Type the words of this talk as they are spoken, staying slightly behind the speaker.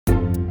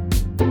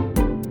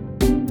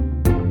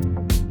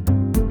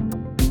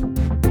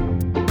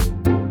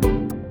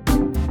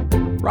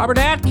Robert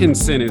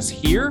Atkinson is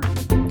here.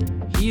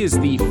 He is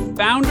the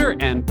founder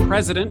and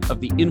president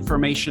of the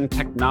Information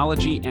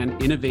Technology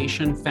and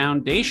Innovation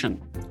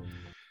Foundation.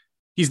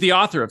 He's the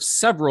author of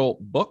several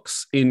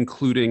books,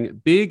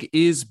 including Big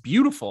is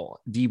Beautiful,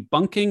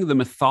 Debunking the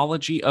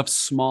Mythology of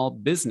Small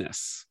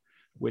Business,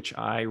 which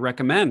I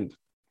recommend.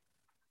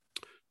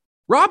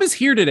 Rob is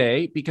here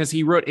today because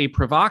he wrote a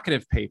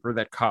provocative paper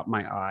that caught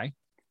my eye.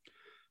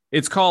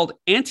 It's called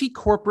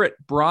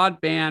Anti-Corporate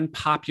Broadband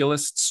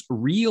Populists'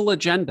 Real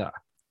Agenda: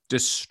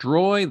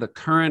 Destroy the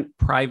Current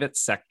Private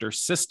Sector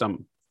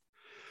System.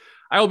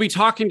 I will be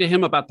talking to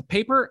him about the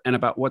paper and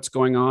about what's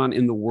going on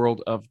in the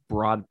world of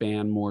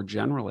broadband more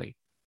generally.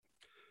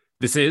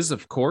 This is,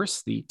 of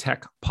course, the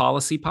Tech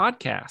Policy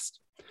Podcast.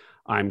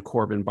 I'm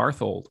Corbin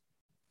Barthold.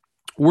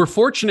 We're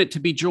fortunate to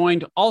be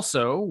joined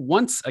also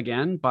once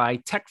again by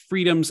Tech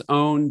Freedom's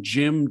own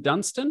Jim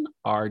Dunstan,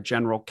 our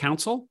general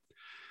counsel,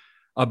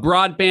 a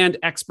broadband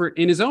expert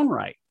in his own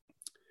right.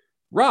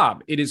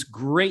 Rob, it is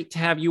great to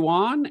have you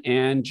on,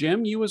 and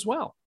Jim, you as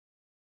well.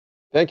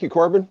 Thank you,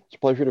 Corbin. It's a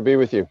pleasure to be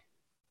with you.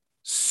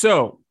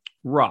 So,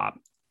 Rob,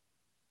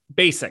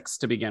 basics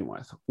to begin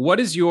with. What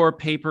is your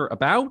paper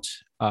about?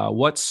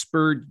 What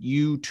spurred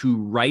you to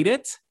write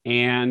it?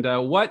 And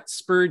what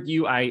spurred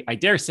you, I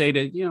dare say,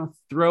 to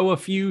throw a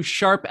few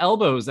sharp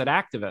elbows at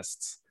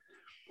activists?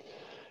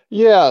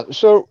 Yeah,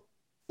 so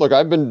look,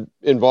 I've been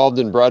involved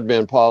in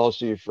broadband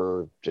policy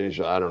for,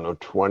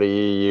 20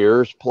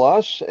 years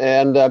plus.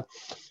 And the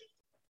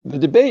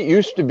debate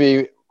used to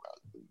be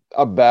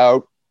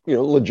about,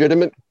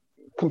 legitimate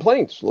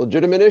complaints,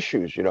 legitimate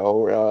issues.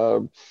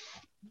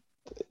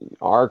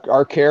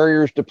 Are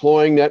carriers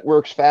deploying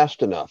networks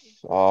fast enough?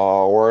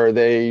 Or are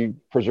they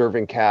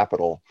preserving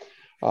capital?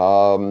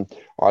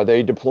 Are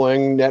they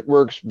deploying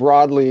networks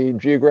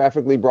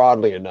geographically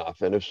broadly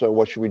enough? And if so,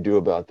 what should we do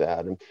about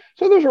that? And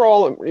so those are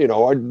all,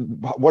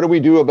 what do we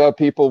do about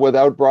people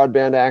without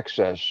broadband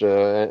access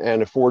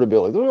and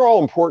affordability? Those are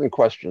all important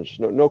questions,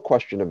 no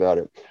question about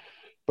it.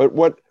 But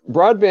what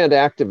broadband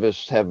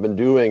activists have been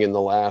doing in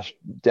the last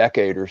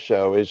decade or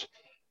so is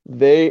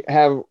they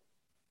have,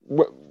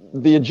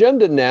 the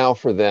agenda now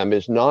for them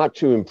is not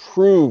to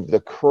improve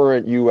the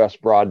current US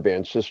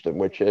broadband system,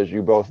 which, as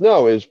you both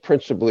know, is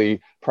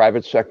principally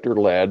private sector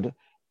led,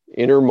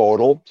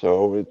 intermodal.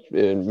 So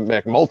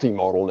it's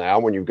multimodal now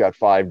when you've got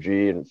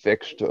 5G and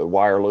fixed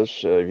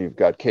wireless, you've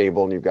got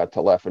cable and you've got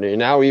telephony, and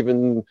now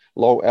even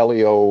low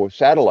LEO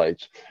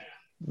satellites.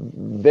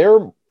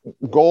 Their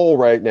goal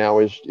right now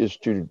is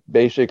to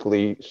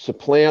basically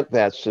supplant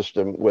that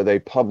system with a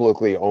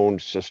publicly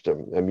owned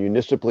system, a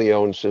municipally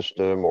owned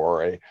system,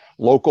 or a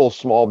local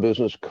small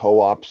business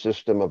co-op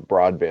system of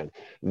broadband.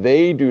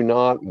 They do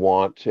not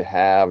want to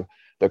have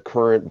the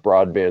current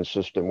broadband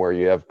system where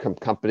you have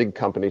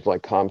companies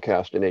like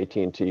Comcast and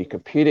AT&T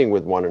competing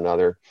with one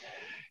another.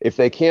 If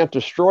they can't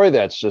destroy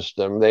that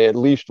system, they at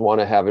least want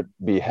to have it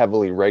be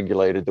heavily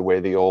regulated the way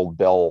the old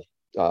Bell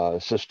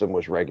system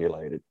was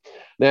regulated.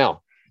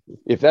 Now,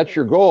 if that's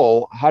your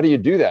goal, how do you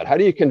do that? How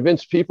do you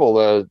convince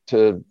people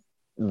to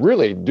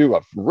really do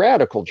a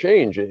radical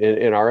change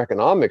in our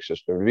economic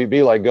system? It'd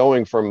be like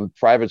going from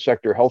private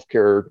sector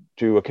healthcare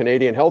to a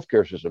Canadian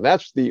healthcare system.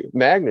 That's the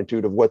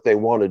magnitude of what they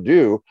want to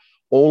do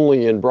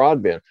only in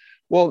broadband.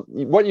 Well,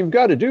 what you've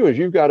got to do is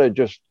you've got to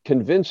just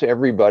convince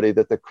everybody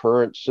that the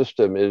current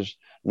system is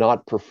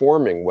not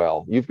performing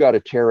well. You've got to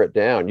tear it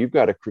down. You've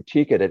got to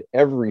critique it at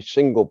every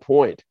single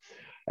point.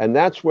 And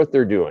that's what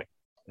they're doing.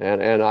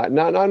 And I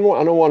don't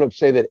want to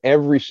say that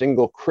every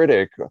single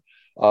critic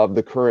of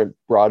the current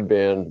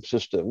broadband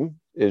system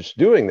is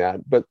doing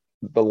that, but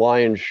the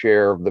lion's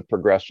share of the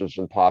progressives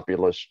and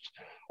populists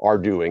are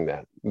doing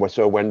that.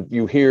 So when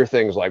you hear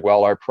things like,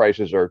 well, our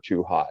prices are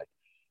too high,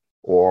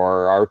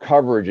 or our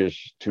coverage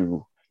is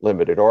too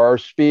limited, or our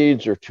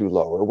speeds are too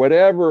low, or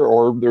whatever,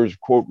 or there's,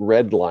 quote,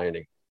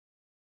 redlining,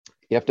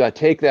 you have to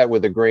take that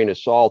with a grain of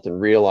salt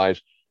and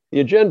realize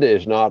the agenda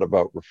is not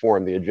about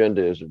reform. The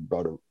agenda is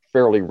about a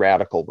fairly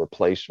radical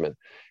replacement.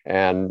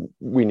 And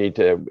we need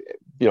to,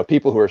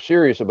 people who are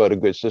serious about a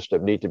good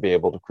system need to be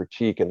able to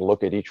critique and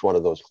look at each one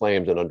of those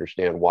claims and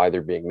understand why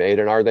they're being made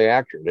and are they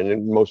accurate? And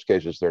in most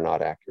cases, they're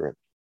not accurate.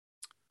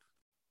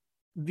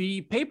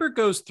 The paper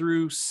goes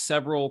through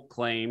several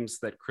claims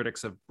that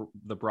critics of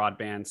the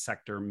broadband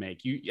sector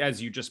make.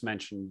 As you just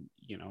mentioned,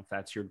 if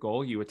that's your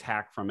goal, you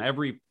attack from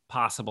every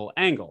possible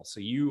angle. So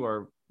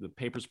the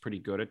paper's pretty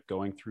good at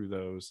going through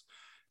those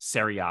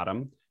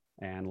seriatim.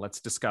 And let's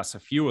discuss a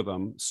few of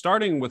them,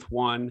 starting with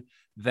one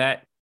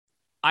that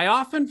I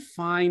often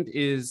find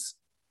is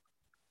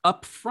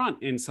up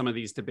front in some of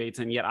these debates,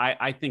 and yet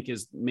I think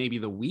is maybe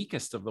the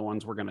weakest of the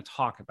ones we're going to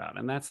talk about.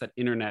 And that's that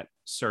internet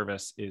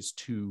service is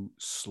too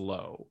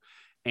slow.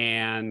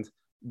 And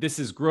this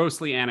is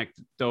grossly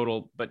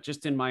anecdotal, but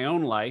just in my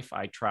own life,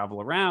 I travel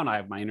around, I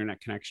have my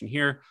internet connection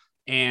here.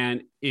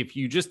 And if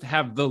you just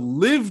have the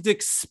lived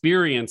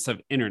experience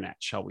of internet,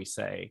 shall we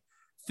say,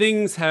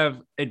 things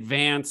have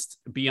advanced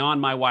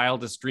beyond my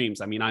wildest dreams.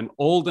 I mean, I'm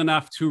old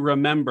enough to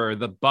remember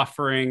the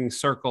buffering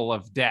circle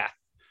of death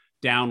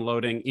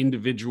downloading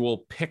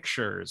individual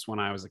pictures when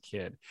I was a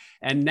kid.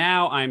 And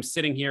now I'm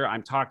sitting here,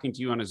 I'm talking to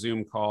you on a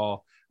Zoom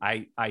call.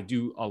 I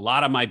do a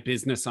lot of my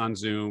business on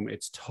Zoom.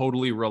 It's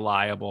totally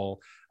reliable.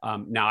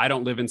 Now, I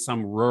don't live in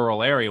some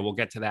rural area. We'll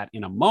get to that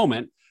in a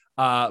moment.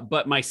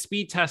 But my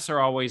speed tests are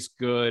always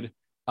good.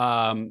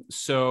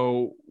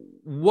 So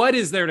what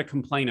is there to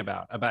complain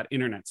about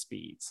internet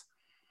speeds?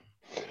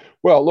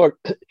 Well, look,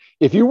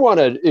 if you want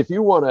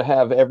to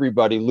have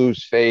everybody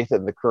lose faith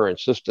in the current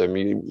system,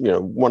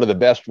 one of the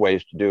best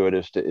ways to do it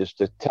is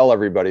to tell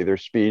everybody their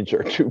speeds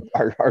are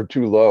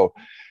too low.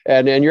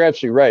 And you're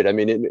absolutely right. I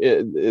mean,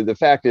 the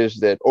fact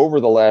is that over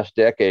the last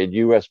decade,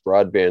 U.S.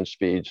 broadband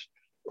speeds,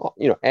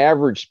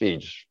 average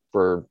speeds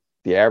for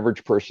the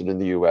average person in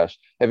the U.S.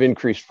 have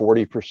increased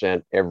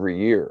 40% every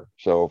year.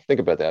 So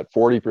think about that,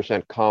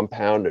 40%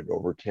 compounded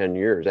over 10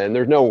 years. And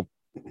there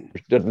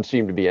doesn't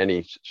seem to be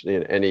any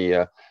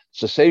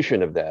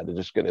cessation of that. It's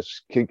just going to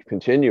keep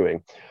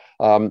continuing.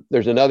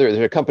 There's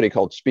a company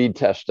called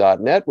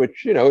speedtest.net,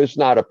 which, is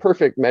not a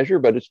perfect measure,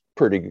 but it's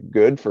pretty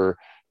good for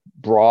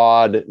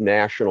broad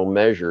national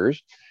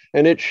measures.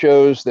 And it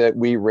shows that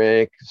we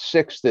rank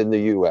 6th in the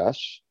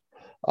US,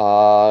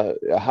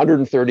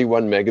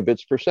 131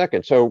 megabits per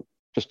second. So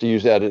just to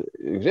use that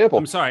example.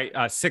 I'm sorry,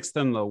 6th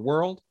in the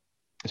world?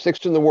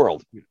 6th in the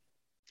world,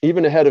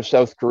 even ahead of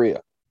South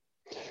Korea.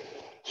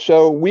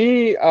 So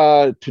we,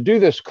 to do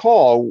this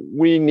call,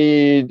 we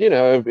need,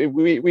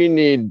 we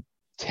need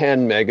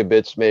 10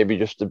 megabits maybe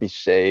just to be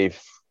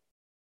safe.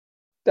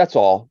 That's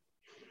all.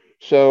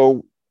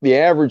 So the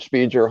average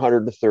speeds are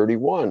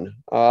 131.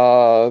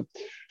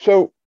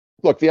 So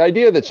look, the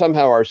idea that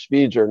somehow our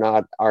speeds are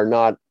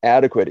not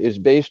adequate is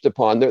based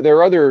upon there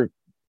are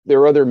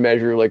other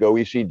measures like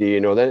OECD,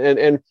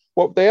 and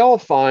what they all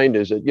find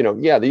is that,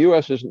 the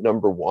US is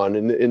number one.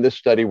 In this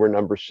study, we're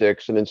number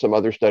 6, and in some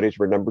other studies,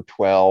 we're number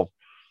 12.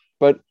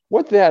 But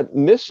what that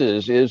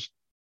misses is,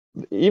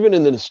 even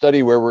in the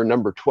study where we're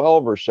number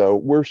 12 or so,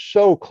 we're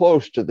so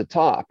close to the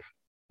top.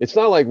 It's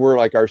not like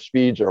our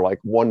speeds are like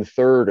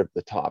 1/3 of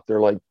the top. They're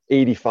like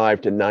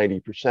 85 to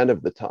 90%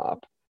 of the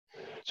top.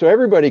 So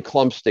everybody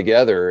clumps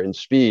together in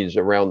speeds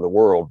around the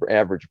world,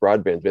 average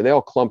broadband, they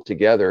all clump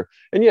together.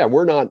 And yeah,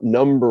 we're not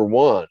number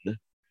one,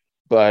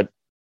 but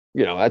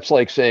that's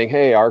like saying,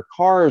 hey, our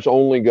cars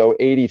only go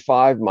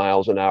 85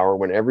 miles an hour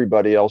when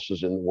everybody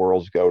else's in the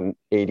world go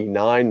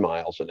 89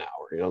 miles an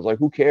hour. It's like,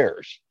 who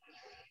cares?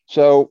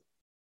 So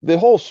the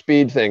whole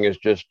speed thing is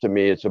just, to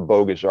me, it's a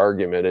bogus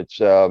argument. It's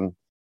the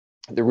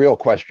real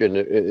question,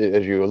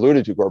 as you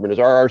alluded to, Corbin, is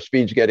are our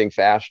speeds getting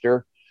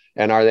faster?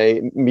 And are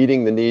they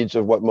meeting the needs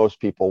of what most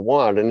people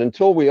want? And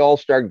until we all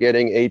start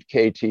getting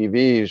 8K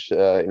TVs,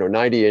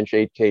 90-inch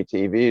 8K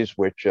TVs,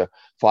 which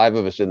 5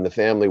 of us in the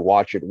family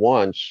watch at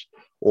once,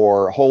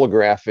 or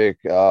holographic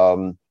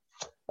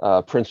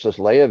Princess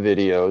Leia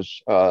videos,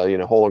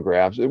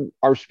 holographs,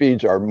 our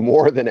speeds are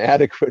more than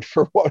adequate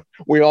for what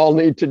we all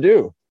need to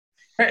do.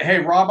 Hey,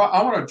 Rob,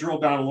 I want to drill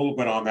down a little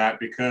bit on that,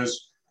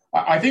 because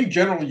I think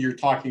generally you're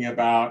talking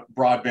about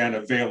broadband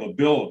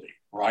availability,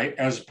 right,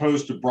 as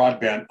opposed to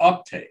broadband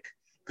uptake.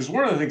 Because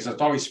one of the things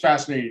that's always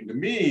fascinating to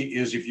me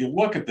is, if you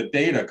look at the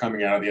data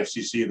coming out of the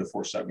FCC, the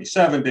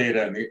 477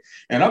 data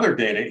and other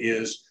data,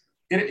 is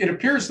it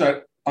appears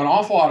that an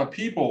awful lot of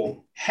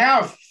people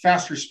have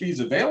faster speeds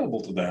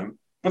available to them,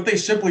 but they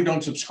simply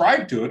don't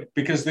subscribe to it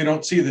because they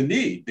don't see the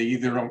need. They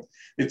either don't,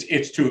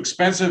 it's too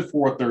expensive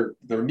for what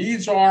their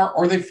needs are,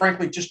 or they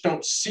frankly just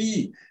don't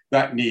see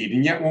that need.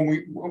 And yet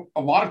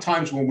a lot of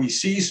times when we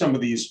see some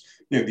of these,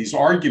 these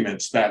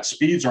arguments that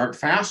speeds aren't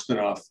fast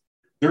enough,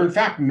 they're in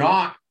fact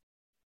not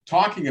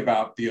talking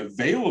about the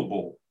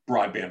available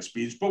broadband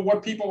speeds, but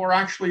what people are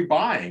actually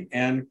buying.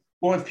 And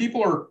well, if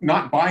people are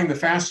not buying the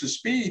fastest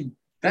speed,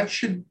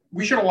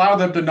 we should allow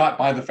them to not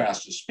buy the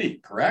fastest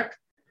speed, correct?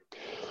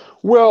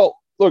 Well,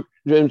 look,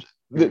 James,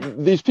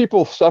 these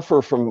people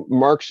suffer from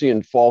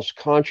Marxian false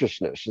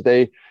consciousness.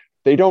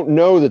 They don't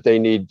know that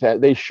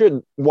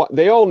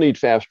they all need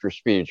faster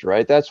speeds,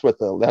 right? That's what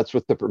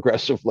the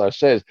progressive left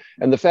says.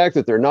 And the fact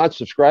that they're not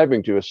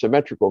subscribing to a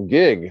symmetrical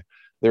gig,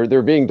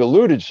 they're being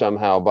deluded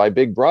somehow by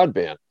big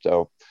broadband.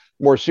 So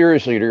more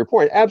seriously, to your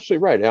point,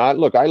 absolutely right. Now,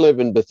 look, I live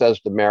in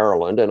Bethesda,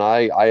 Maryland, and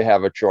I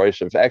have a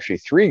choice of actually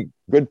 3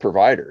 good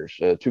providers,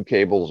 2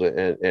 cables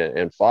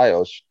and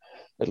Fios,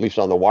 at least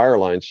on the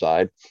wireline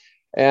side.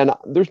 And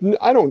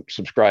I don't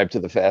subscribe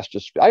to the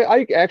fastest.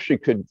 I actually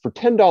could, for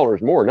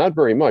 $10 more, not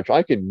very much,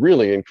 I could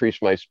really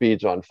increase my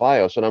speeds on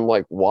Fios. And I'm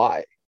like,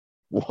 why?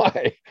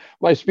 Why?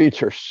 My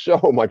speeds are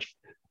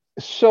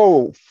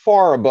so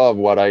far above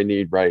what I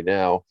need right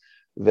now,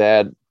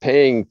 that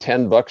paying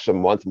 $10 a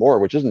month more,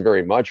 which isn't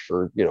very much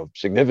for,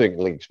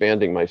 significantly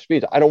expanding my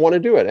speeds, I don't want to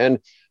do it. And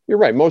you're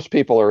right, most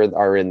people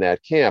are in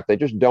that camp. They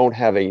just don't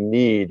have a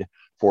need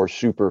for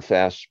super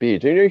fast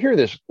speeds. And you hear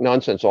this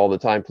nonsense all the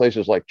time,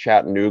 places like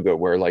Chattanooga,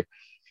 where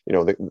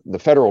the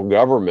federal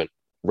government,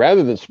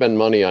 rather than spend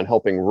money on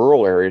helping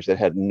rural areas that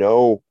had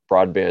no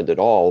broadband at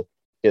all,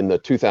 in the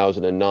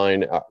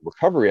 2009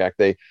 Recovery Act,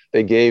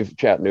 they gave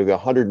Chattanooga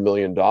 $100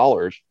 million,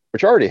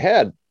 which already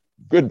had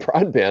good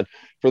broadband,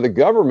 for the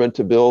government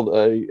to build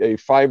a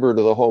fiber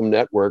to the home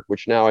network,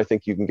 which now I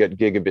think you can get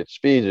gigabit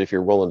speeds if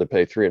you're willing to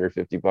pay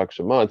 $350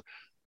 a month.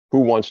 Who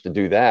wants to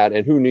do that,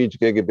 and who needs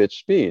gigabit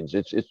speeds?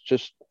 It's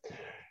just,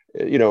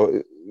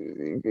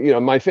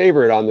 my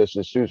favorite on this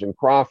is Susan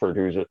Crawford,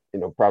 who's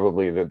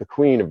probably the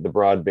queen of the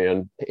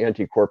broadband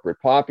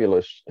anti-corporate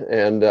populists.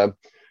 And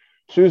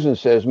Susan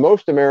says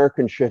most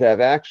Americans should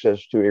have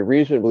access to a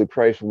reasonably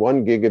priced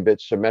 1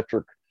 gigabit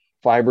symmetric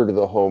fiber to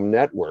the home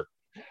network.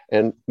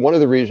 And one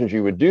of the reasons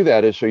you would do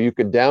that is so you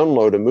could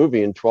download a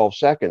movie in 12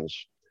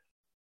 seconds.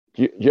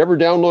 Do you ever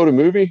download a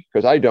movie?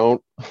 Because I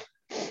don't.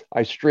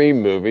 I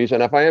stream movies,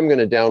 and if I am going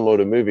to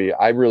download a movie,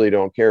 I really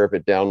don't care if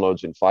it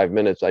downloads in 5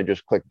 minutes. I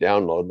just click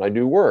download and I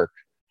do work.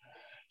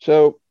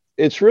 So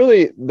it's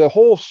really, the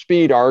whole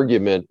speed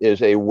argument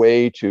is a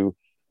way to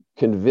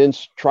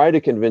try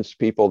to convince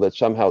people that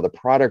somehow the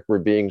product we're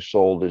being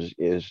sold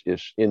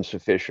is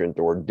insufficient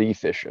or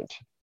deficient.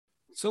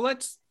 So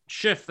let's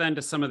shift then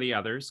to some of the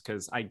others,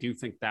 because I do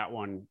think that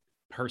one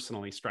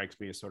personally strikes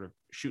me as sort of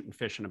shooting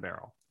fish in a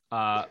barrel.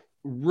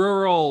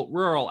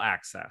 Rural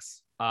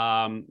access,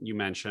 you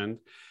mentioned,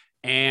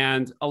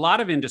 and a lot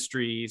of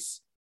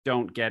industries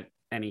don't get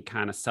any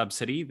kind of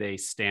subsidy. They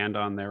stand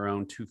on their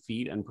own 2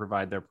 feet and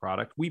provide their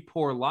product. We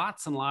pour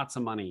lots and lots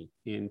of money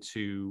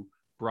into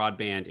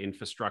broadband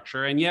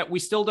infrastructure, and yet we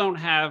still don't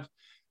have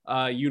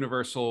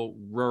universal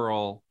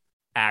rural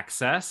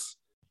access.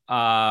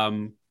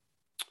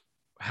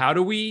 How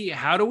do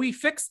we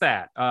fix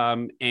that?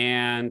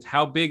 And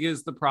how big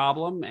is the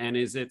problem? And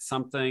is it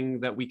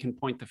something that we can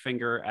point the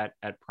finger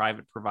at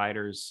private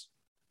providers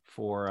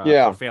for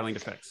failing to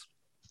fix?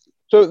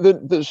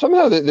 So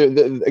somehow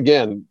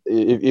again,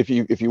 if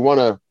you want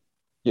to,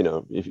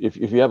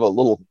 if you have a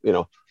little,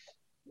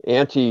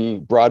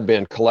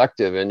 anti-broadband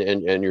collective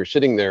and you're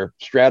sitting there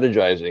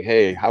strategizing,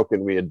 hey, how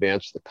can we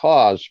advance the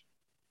cause?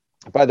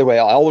 By the way,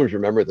 I always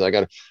remember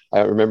that. I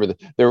remember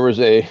that there was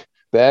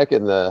back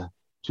in the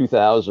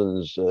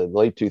 2000s,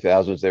 late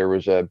 2000s, there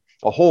was a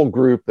whole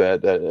group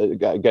that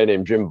a guy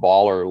named Jim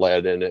Baller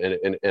led, and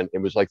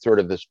it was like sort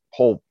of this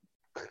whole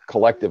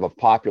collective of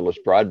populist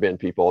broadband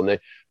people, and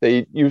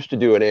they used to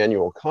do an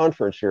annual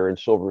conference here in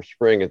Silver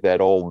Spring at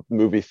that old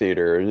movie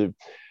theater,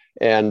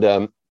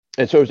 and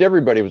so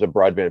everybody was a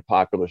broadband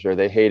populist there.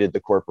 They hated the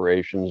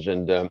corporations,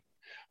 and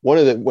one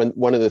of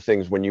the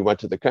things when you went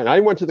to I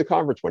went to the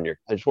conference one year.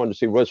 I just wanted to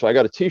see what, so I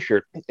got a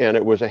T-shirt, and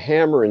it was a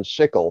hammer and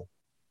sickle.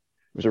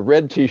 It was a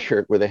red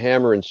T-shirt with a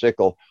hammer and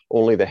sickle,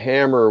 only the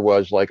hammer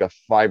was like a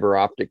fiber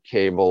optic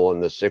cable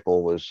and the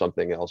sickle was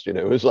something else.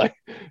 It was like,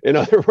 in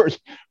other words,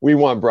 we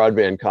want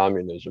broadband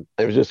communism.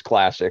 It was just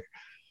classic.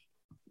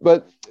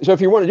 But so if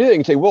you want to do that, you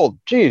can say, well,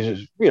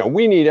 geez,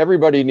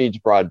 everybody needs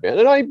broadband.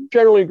 And I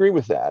generally agree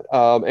with that.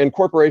 And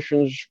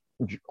corporations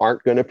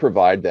aren't going to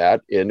provide that.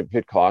 And if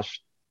it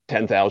costs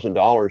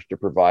 $10,000 to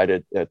provide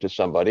it to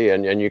somebody,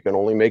 and you can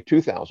only make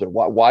 $2,000,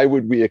 why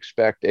would we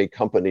expect a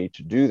company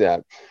to do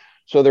that?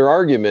 So their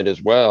argument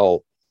is,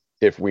 well,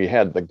 if we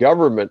had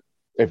government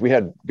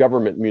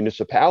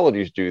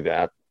municipalities do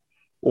that,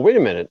 well, wait a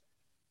minute,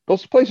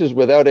 those places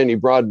without any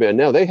broadband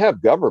now, they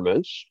have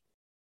governments.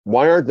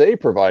 Why aren't they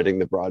providing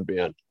the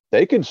broadband?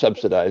 They can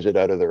subsidize it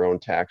out of their own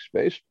tax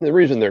base. And the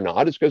reason they're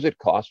not is because it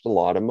costs a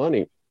lot of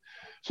money.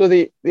 So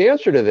the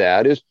answer to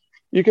that is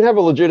you can have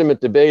a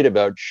legitimate debate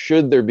about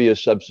should there be a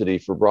subsidy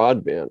for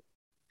broadband.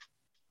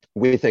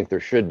 We think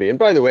there should be. And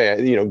by the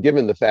way,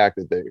 given the fact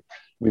that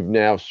we've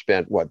now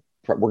spent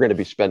we're going to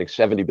be spending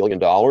 $70 billion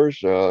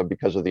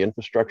because of the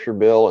infrastructure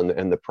bill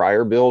and the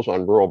prior bills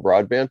on rural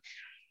broadband.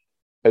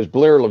 As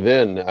Blair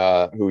Levin,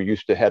 who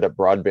used to head up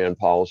broadband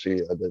policy,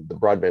 the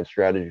broadband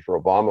strategy for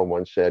Obama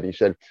once said, he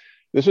said,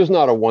 this is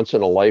not a once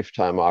in a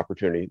lifetime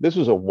opportunity. This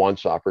is a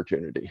once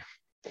opportunity.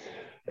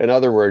 In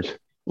other words,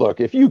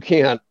 look, if you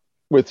can't,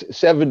 with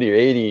 70,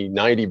 80,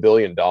 90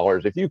 billion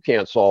dollars, if you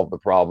can't solve the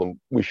problem,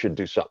 we should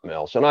do something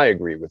else. And I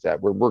agree with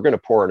that. We're going to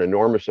pour an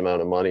enormous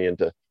amount of money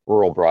into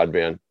rural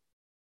broadband.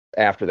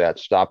 After that,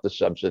 stop the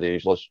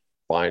subsidies. Let's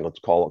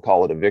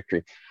call it a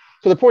victory.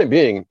 So the point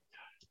being,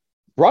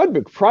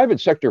 private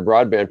sector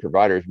broadband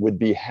providers would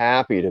be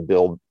happy to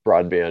build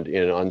broadband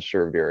in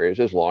unserved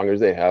areas as long as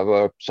they have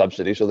a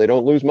subsidy so they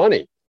don't lose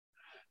money.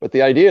 But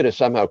the idea to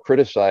somehow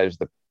criticize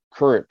the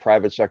current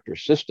private sector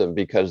system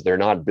because they're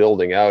not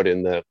building out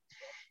in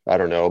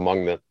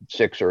among the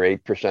 6 or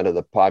 8% of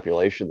the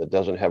population that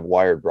doesn't have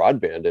wired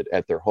broadband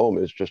at their home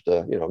is just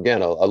a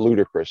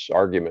ludicrous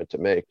argument to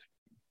make.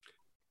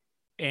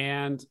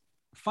 And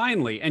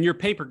finally, and your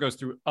paper goes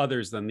through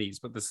others than these,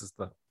 but this is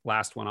the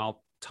last one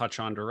I'll touch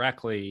on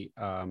directly.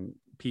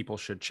 People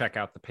should check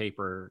out the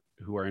paper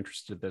who are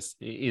interested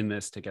in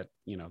this to get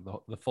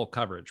the full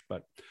coverage.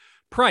 But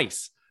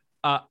price,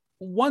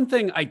 one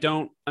thing I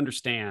don't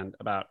understand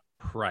about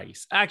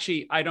price,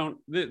 actually,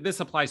 this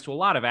applies to a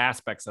lot of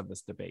aspects of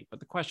this debate, but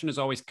the question is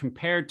always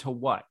compared to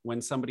what?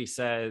 When somebody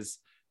says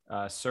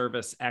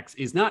service X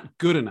is not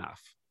good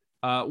enough,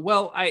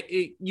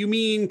 You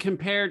mean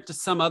compared to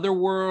some other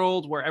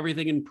world where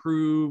everything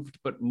improved,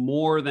 but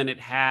more than it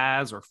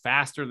has or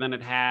faster than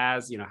it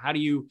has? You know, how do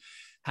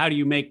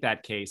you make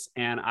that case?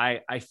 And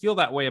I feel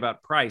that way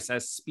about price.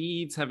 As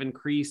speeds have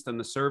increased and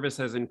the service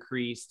has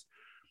increased,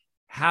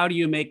 how do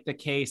you make the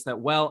case that,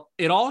 well,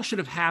 it all should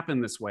have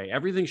happened this way?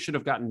 Everything should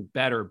have gotten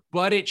better,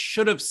 but it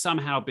should have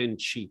somehow been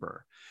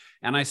cheaper.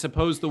 And I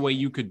suppose the way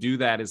you could do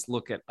that is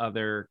look at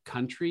other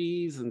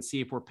countries and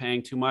see if we're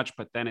paying too much,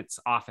 but then it's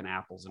often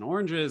apples and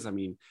oranges. I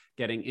mean,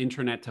 getting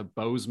internet to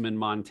Bozeman,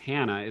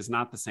 Montana is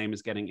not the same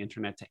as getting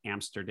internet to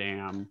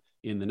Amsterdam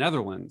in the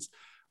Netherlands.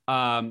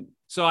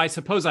 So I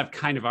suppose I've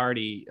kind of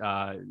already,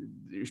 I've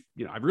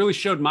really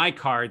showed my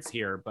cards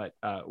here, but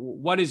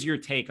what is your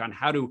take on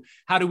how do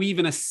we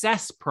even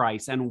assess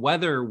price and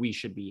whether we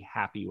should be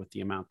happy with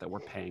the amount that we're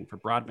paying for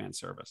broadband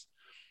service?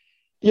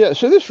 Yeah,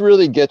 so this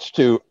really gets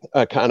to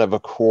a kind of a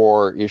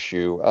core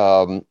issue.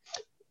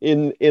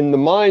 In the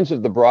minds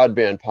of the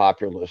broadband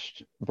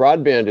populist,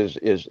 broadband is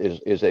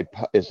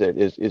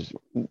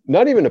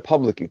not even a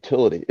public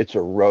utility; it's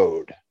a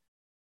road.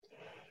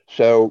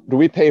 So, do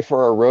we pay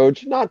for our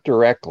roads? Not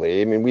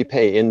directly. I mean, we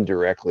pay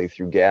indirectly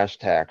through gas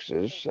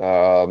taxes.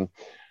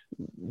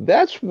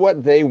 That's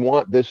what they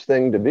want this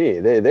thing to be.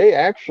 They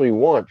actually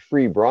want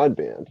free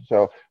broadband.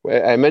 So,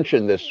 I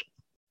mentioned this,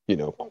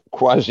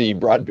 quasi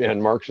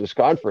broadband Marxist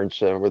conference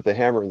with the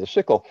hammer and the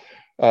sickle.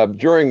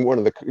 During one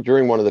of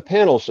the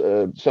panels,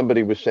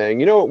 somebody was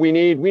saying, you know what we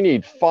need? We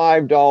need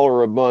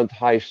 $5 a month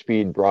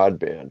high-speed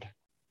broadband.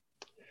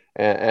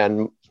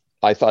 And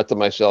I thought to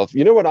myself,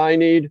 you know what I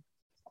need?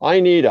 I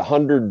need a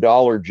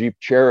 $100 Jeep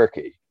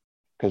Cherokee,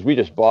 because we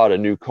just bought a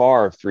new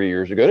car 3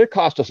 years ago. It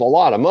cost us a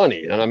lot of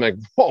money. And I'm like,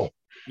 whoa.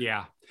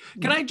 Yeah.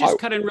 Can I just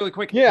cut in really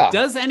quick? Yeah.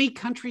 Does any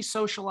country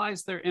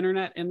socialize their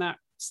internet in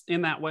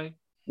that way?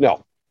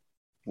 No,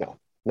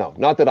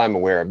 not that I'm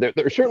aware of.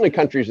 There are certainly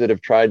countries that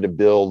have tried to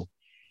build,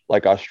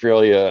 like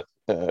Australia,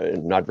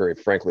 not very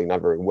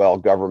well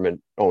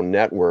government-owned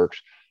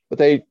networks, but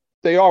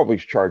they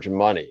always charge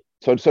money.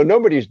 So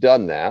nobody's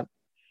done that,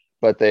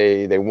 but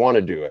they want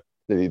to do it.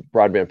 The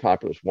broadband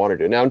populists want to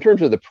do it. Now, in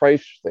terms of the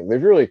price thing,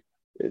 there's really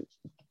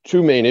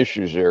two main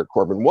issues there,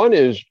 Corbin. One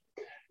is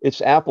it's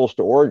apples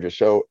to oranges.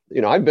 So,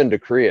 I've been to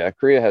Korea.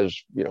 Korea has,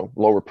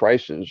 lower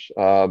prices,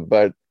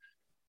 but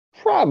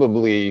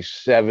probably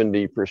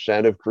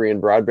 70% of Korean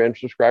broadband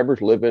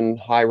subscribers live in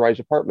high-rise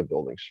apartment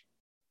buildings.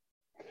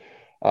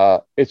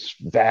 It's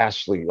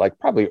vastly, like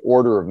probably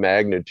order of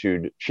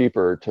magnitude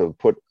cheaper to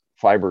put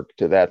fiber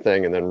to that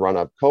thing and then run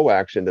up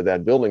coax into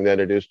that building than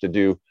it is to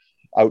do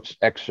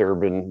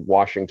exurban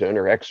Washington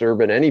or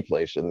exurban any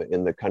place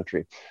in the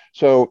country.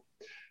 So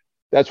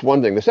that's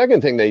one thing. The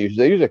second thing they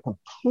use a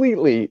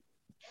completely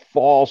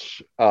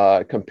false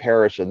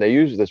comparison. They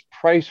use this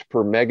price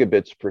per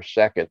megabits per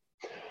second.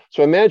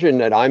 So imagine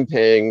that I'm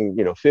paying,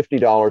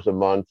 $50 a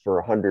month for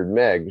 100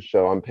 megs.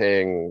 So I'm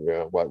paying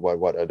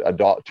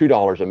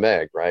 $2 a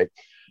meg, right?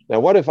 Now,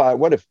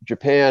 what if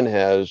Japan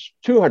has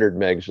 200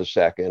 megs a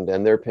second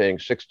and they're paying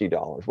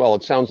 $60? Well,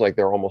 it sounds like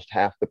they're almost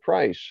half the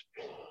price.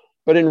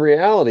 But in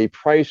reality,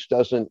 price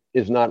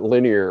is not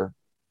linear.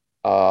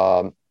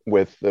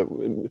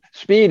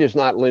 Speed is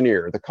not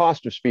linear. The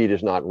cost of speed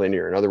is not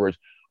linear. In other words,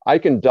 I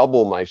can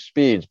double my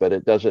speeds, but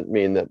it doesn't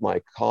mean that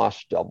my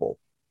costs double.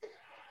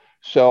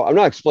 So I'm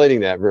not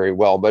explaining that very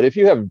well, but if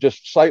you have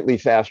just slightly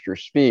faster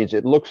speeds,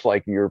 it looks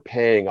like you're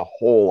paying a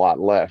whole lot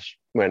less.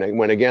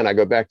 When again, I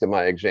go back to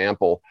my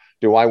example,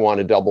 do I want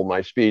to double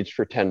my speeds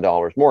for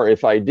 $10 more?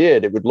 If I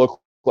did, it would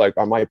look like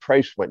my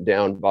price went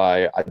down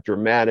by a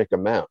dramatic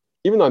amount.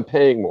 Even though I'm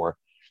paying more,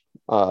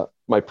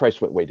 my price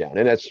went way down,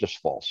 and that's just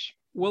false.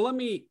 Well, let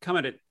me come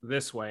at it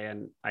this way,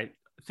 and I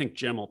think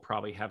Jim will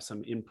probably have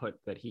some input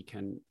that he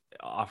can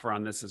offer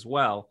on this as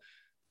well.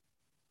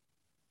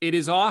 It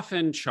is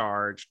often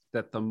charged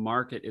that the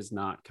market is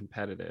not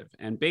competitive,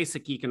 and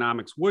basic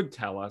economics would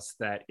tell us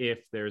that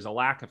if there's a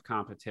lack of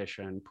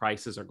competition,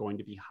 prices are going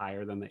to be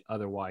higher than they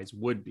otherwise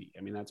would be.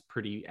 I mean, that's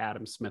pretty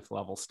Adam Smith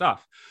level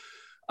stuff.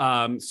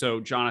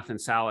 So Jonathan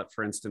Sallet,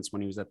 for instance,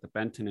 when he was at the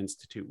Benton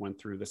Institute, went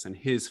through this, and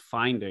his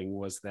finding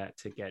was that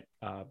to get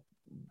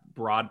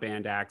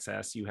broadband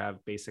access, you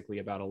have basically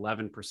about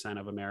 11%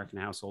 of American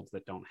households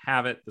that don't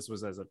have it. This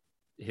was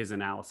his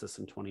analysis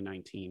in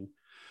 2019.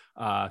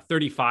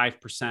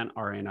 35%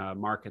 are in a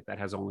market that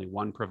has only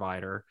one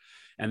provider,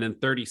 and then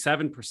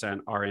 37%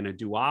 are in a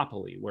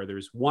duopoly where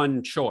there's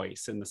one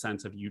choice in the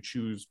sense of you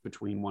choose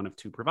between one of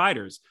two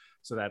providers.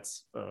 So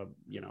that's,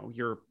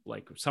 you're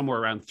like somewhere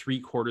around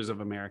 3/4 of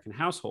American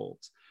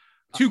households.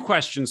 Two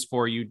questions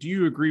for you. Do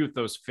you agree with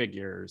those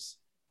figures?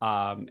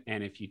 And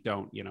if you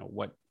don't,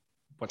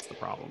 what's the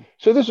problem?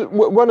 So this is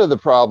one of the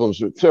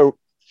problems. So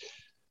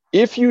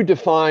if you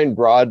define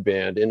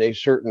broadband in a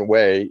certain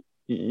way,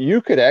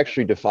 you could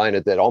actually define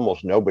it that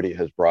almost nobody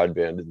has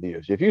broadband in the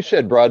US. If you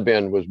said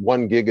broadband was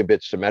 1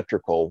 gigabit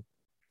symmetrical,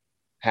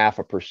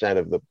 0.5%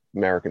 of the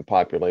American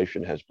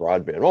population has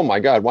broadband. Oh my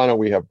God, why don't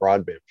we have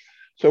broadband?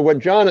 So what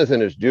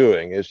Jonathan is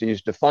doing is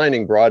he's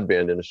defining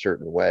broadband in a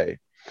certain way.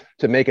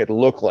 to make it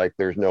look like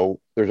there's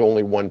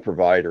only one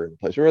provider in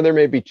place, or there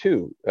may be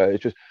two.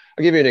 It's just,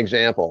 I'll give you an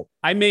example.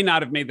 I may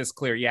not have made this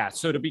clear. Yeah.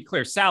 So to be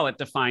clear, Salit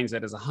defines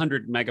it as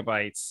 100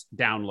 megabytes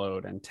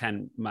download and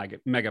 10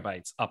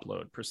 megabytes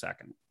upload per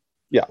second.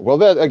 Yeah. Well,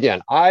 that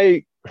again,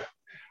 I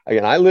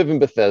live in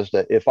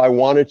Bethesda. If I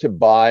wanted to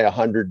buy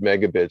 100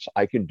 megabits,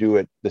 I could do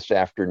it this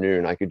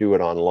afternoon. I could do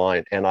it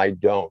online, and I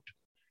don't.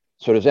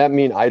 So does that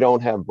mean I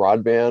don't have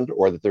broadband,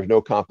 or that there's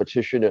no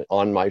competition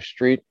on my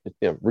street?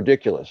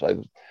 Ridiculous.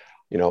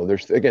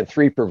 There's again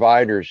 3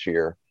 providers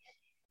here.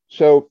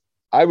 So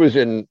I was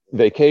in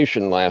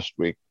vacation last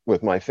week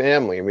with my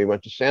family, and we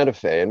went to Santa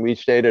Fe, and we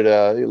stayed at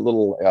a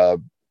little,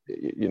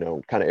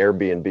 kind of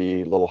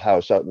Airbnb little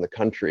house out in the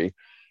country,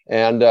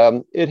 and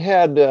it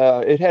had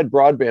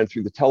broadband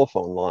through the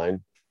telephone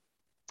line,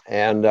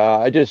 and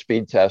I did a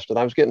speed test, and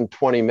I was getting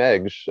 20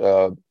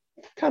 megs,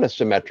 kind of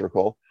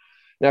symmetrical.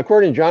 Now,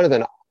 according to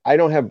Jonathan, I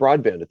don't have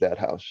broadband at that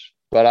house,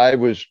 but I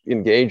was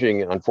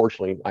engaging.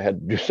 Unfortunately, I had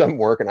to do some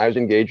work, and I was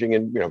engaging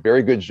in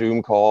very good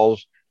Zoom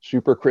calls,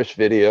 super crisp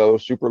video,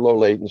 super low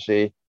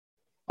latency.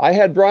 I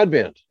had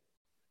broadband.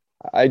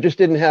 I just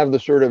didn't have the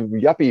sort of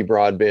yuppie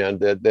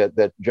broadband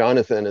that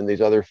Jonathan and these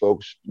other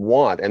folks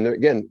want. And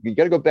again, you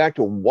got to go back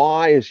to,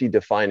 why is he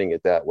defining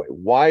it that way?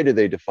 Why do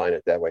they define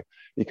it that way?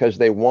 Because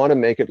they want to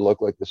make it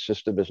look like the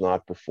system is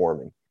not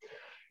performing.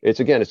 It's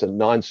a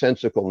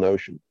nonsensical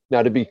notion.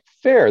 Now, to be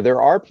fair,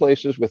 there are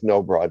places with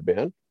no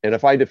broadband. And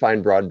if I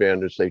define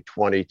broadband as, say,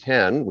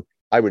 2010,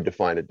 I would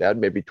define it that,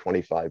 maybe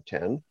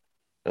 2510.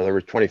 In other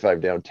words,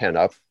 25 down, 10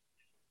 up.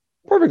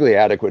 Perfectly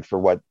adequate for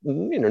what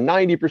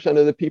 90%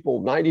 of the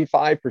people,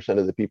 95%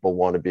 of the people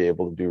want to be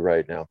able to do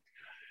right now.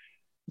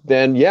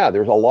 Then, yeah,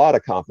 there's a lot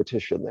of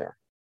competition there.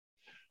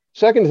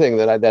 Second thing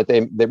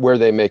where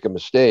they make a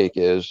mistake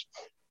is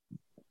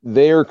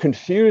they're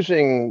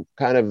confusing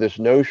kind of this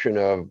notion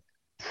of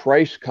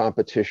price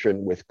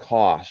competition with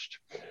cost.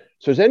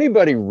 So does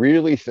anybody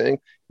really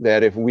think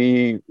that if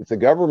the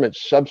government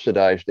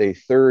subsidized a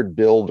third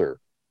builder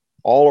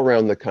all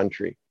around the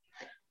country,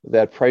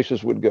 that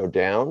prices would go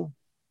down?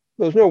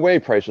 There's no way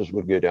prices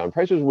would go down.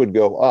 Prices would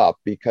go up,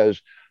 because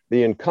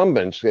the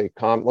incumbents,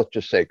 let's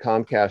just say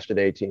Comcast and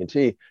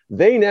AT&T,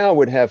 they now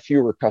would have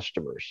fewer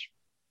customers,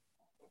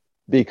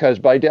 because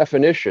by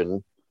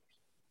definition,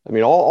 I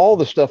mean, all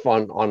the stuff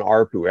on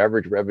ARPU,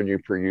 average revenue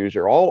per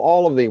user,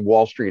 all of the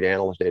Wall Street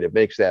analyst data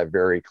makes that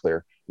very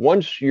clear.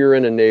 Once you're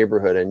in a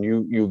neighborhood and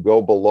you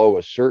go below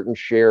a certain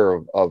share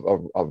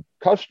of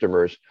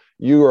customers,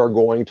 you are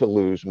going to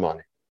lose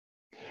money.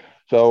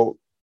 So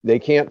they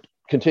can't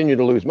continue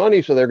to lose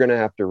money, so they're going to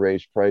have to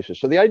raise prices.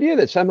 So the idea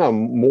that somehow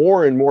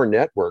more and more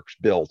networks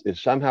built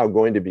is somehow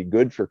going to be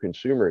good for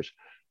consumers,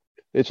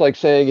 it's like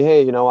saying,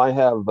 hey, I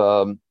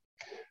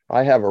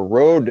have a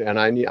road, and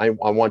I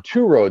want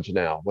 2 roads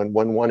now when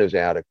one is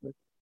adequate.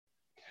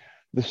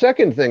 The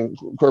second thing,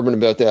 Corbin,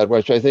 about that,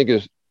 which I think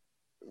is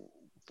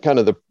kind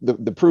of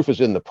the proof is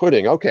in the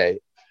pudding. Okay,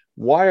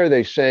 why are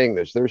they saying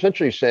this? They're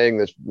essentially saying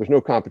this: there's no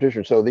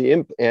competition, so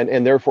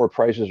and therefore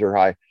prices are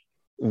high.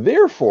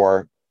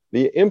 Therefore,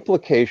 the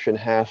implication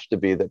has to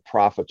be that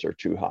profits are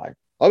too high.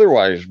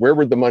 Otherwise, where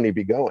would the money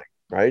be going,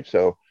 right?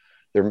 So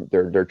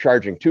they're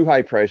charging too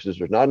high prices.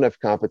 There's not enough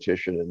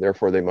competition, and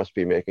therefore they must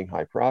be making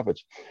high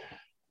profits.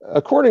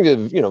 According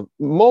to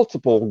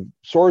multiple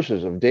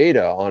sources of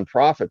data on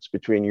profits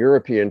between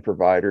European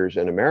providers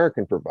and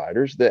American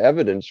providers, the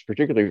evidence,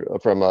 particularly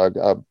from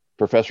a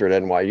professor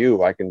at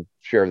NYU, I can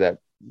share that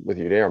with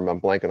you there. I'm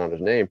blanking on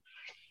his name.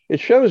 It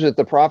shows that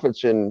the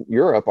profits in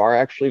Europe are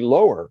actually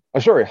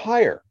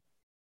higher.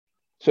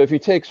 So if you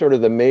take sort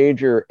of the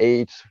major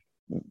 8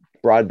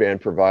 broadband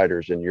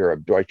providers in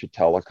Europe, Deutsche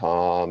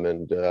Telekom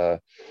and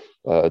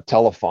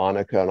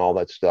Telefonica and all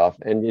that stuff,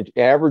 and you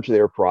average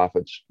their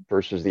profits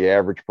versus the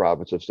average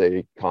profits of,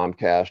 say,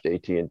 Comcast,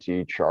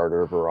 AT&T,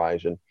 Charter,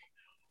 Verizon,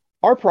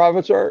 our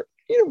profits are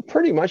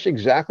pretty much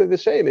exactly the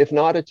same, if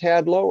not a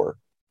tad lower.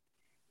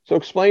 So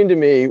explain to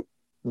me,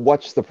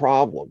 what's the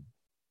problem?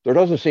 There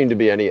doesn't seem to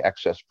be any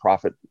excess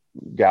profit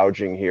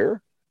gouging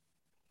here.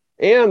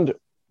 And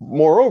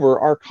moreover,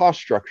 our cost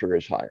structure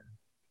is higher,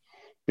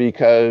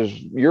 because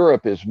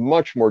Europe is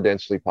much more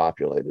densely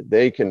populated.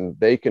 They can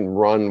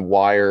run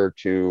wire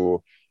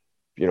to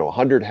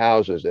 100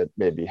 houses at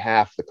maybe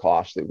half the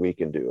cost that we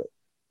can do it.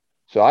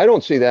 So I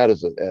don't see that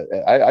as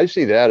I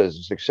see that as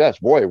a success.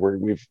 Boy,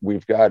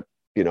 we've got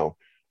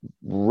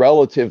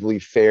relatively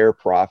fair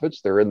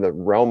profits. They're in the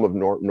realm of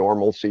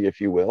normalcy, if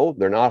you will.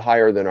 They're not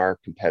higher than our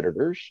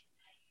competitors.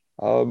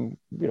 So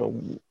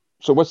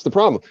what's the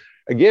problem?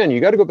 Again, you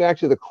got to go back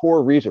to the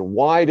core reason.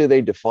 Why do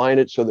they define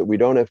it so that we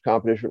don't have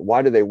competition?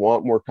 Why do they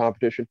want more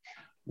competition?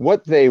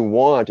 What they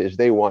want is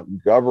they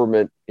want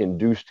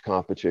government-induced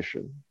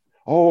competition.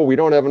 Oh, we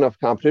don't have enough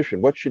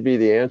competition. What should be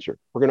the answer?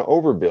 We're going to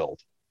overbuild.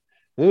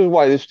 This is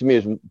why this, to me,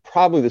 is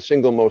probably the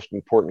single most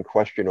important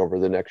question over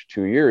the next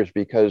 2 years,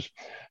 because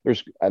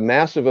there's a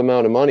massive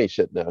amount of money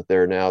sitting out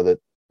there now that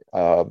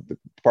the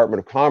Department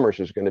of Commerce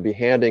is going to be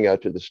handing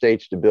out to the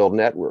states to build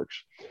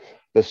networks.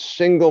 The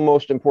single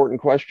most important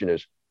question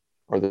is,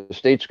 Are the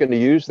states going to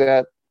use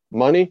that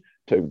money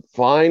to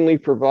finally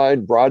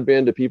provide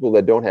broadband to people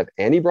that don't have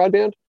any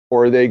broadband?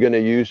 Or are they going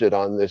to use it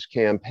on this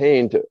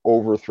campaign to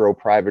overthrow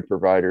private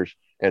providers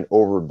and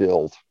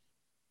overbuild?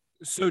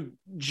 So,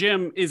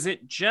 Jim, is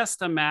it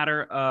just a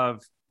matter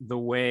of the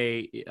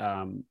way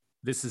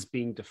this is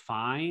being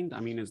defined?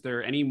 I mean, is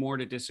there any more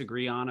to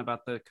disagree on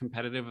about the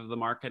competitive of the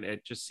market?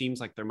 It just seems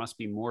like there must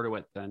be more to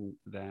it than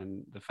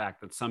the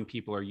fact that some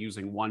people are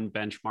using one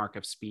benchmark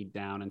of speed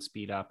down and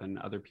speed up, and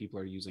other people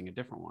are using a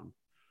different one.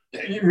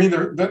 I mean,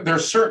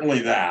 there's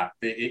certainly that.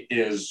 It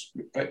is,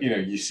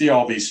 you see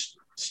all these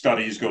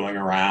studies going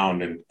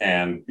around,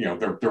 and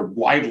they're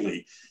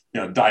widely,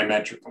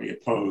 diametrically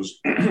opposed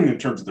in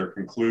terms of their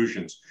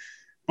conclusions.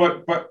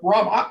 But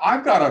Rob,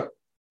 I've got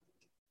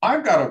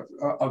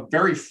a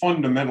very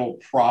fundamental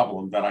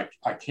problem that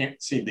I can't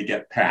seem to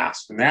get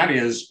past, and that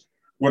is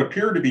what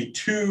appear to be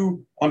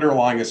two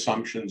underlying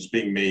assumptions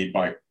being made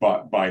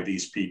by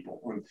these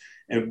people.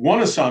 And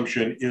one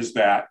assumption is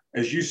that,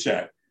 as you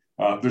said,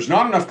 there's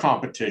not enough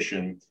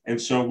competition,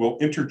 and so we'll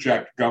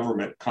interject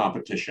government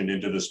competition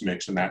into this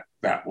mix, and that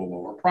will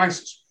lower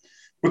prices.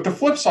 But the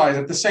flip side,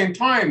 at the same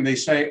time, they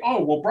say,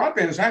 oh, well,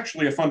 broadband is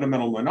actually a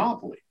fundamental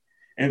monopoly.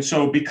 And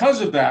so because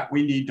of that,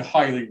 we need to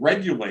highly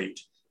regulate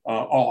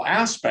all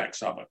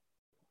aspects of it.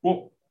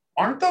 Well,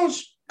 aren't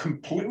those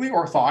completely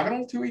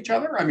orthogonal to each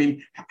other? I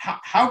mean,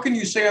 how can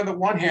you say on the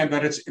one hand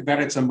that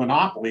it's a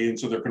monopoly, and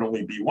so there can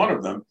only be one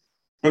of them,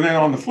 but then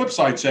on the flip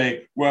side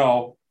say,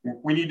 well,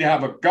 we need to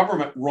have a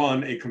government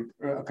run a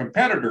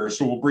competitor,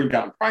 so we'll bring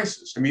down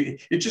prices? I mean,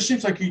 it just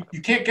seems like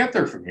you can't get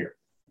there from here.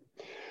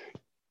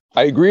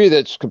 I agree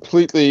that's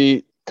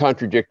completely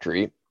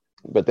contradictory,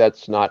 but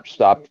that's not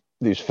stopped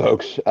these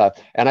folks.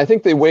 And I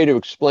think the way to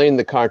explain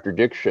the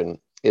contradiction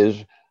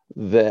is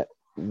that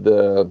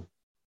the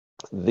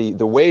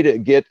way to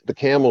get the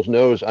camel's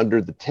nose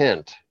under the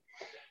tent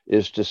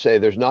is to say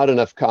there's not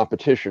enough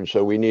competition,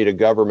 so we need a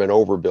government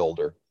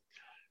overbuilder.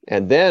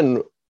 And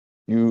then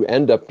you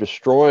end up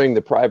destroying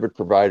the private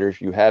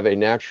providers. You have a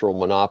natural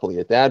monopoly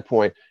at that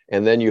point,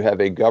 and then you have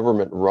a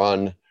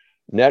government-run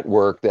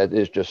network that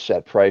is just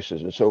set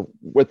prices. And so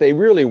what they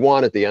really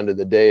want at the end of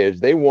the day is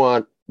they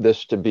want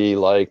this to be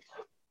like,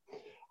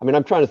 I mean,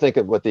 I'm trying to think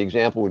of what the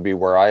example would be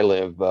where I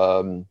live.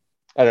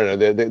 I don't know,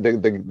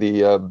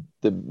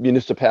 the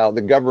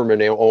municipality, the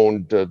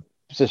government-owned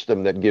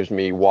system that gives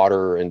me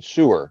water and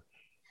sewer.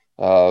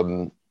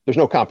 There's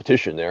no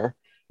competition there,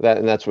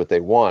 and that's what they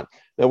want.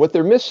 Now, what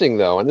they're missing,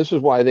 though, and this is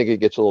why I think it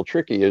gets a little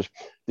tricky, is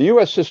the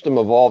U.S. system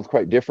evolved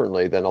quite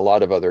differently than a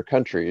lot of other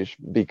countries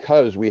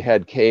because we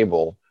had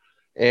cable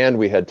and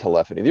we had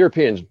telephony. The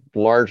Europeans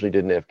largely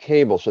didn't have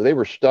cable, so they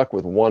were stuck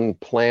with one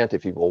plant,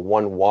 if you will,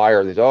 one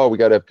wire. They said, oh, we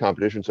got to have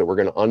competition, so we're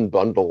going to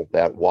unbundle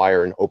that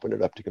wire and open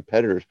it up to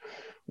competitors.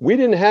 We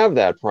didn't have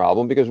that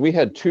problem because we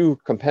had two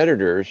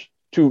competitors,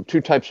 two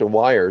types of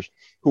wires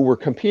who were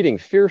competing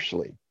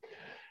fiercely.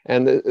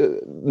 And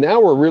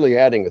now we're really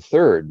adding a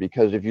third,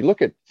 because if you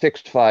look at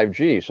fixed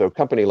 5G, so a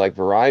company like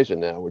Verizon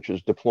now, which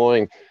is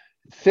deploying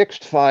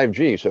fixed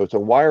 5G, so it's a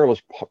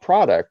wireless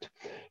product,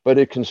 but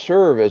it can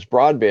serve as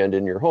broadband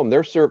in your home.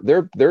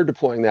 They're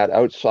deploying that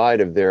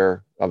outside of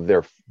their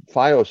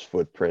Fios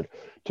footprint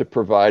to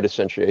provide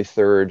essentially a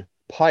third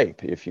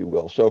pipe, if you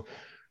will. So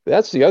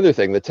that's the other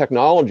thing. The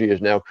technology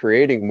is now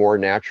creating more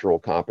natural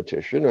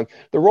competition. And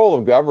the role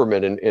of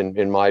government,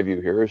 in my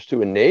view here, is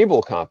to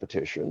enable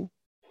competition.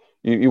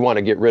 You want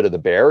to get rid of the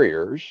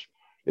barriers.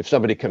 If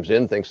somebody comes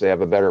in, thinks they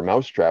have a better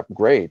mousetrap,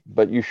 great,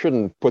 but you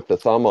shouldn't put the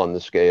thumb on the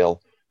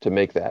scale to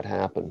make that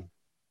happen.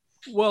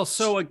 Well,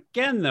 so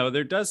again, though,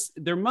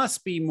 there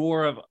must be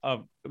more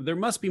there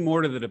must be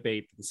more to the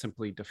debate than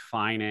simply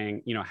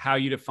defining, how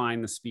you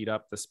define the speed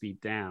up, the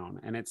speed down.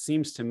 And it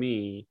seems to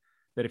me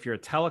that if you're a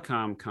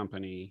telecom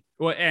company,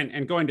 well,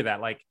 and going to that,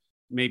 like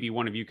maybe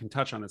one of you can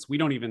touch on this, we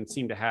don't even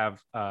seem to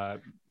have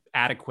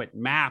adequate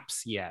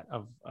maps yet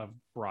of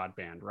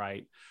broadband,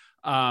 right?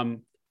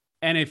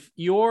 And if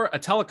you're a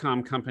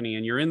telecom company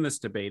and you're in this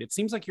debate, it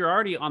seems like you're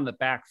already on the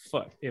back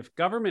foot. If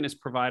government is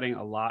providing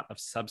a lot of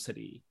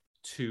subsidy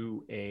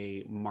to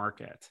a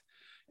market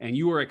and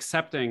you are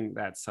accepting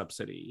that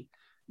subsidy,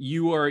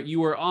 you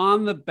are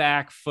on the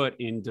back foot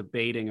in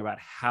debating about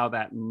how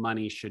that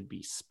money should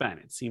be spent.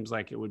 It seems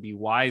like it would be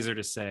wiser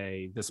to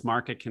say this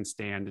market can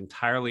stand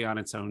entirely on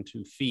its own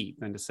 2 feet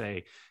than to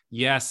say,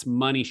 yes,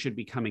 money should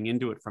be coming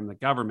into it from the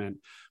government,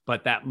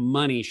 but that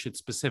money should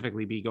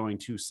specifically be going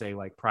to, say,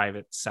 like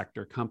private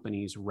sector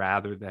companies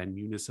rather than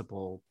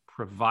municipal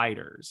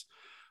providers.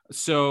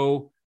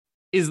 So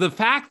is the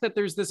fact that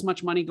there's this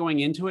much money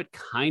going into it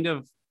kind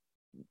of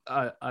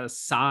a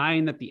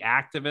sign that the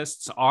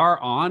activists are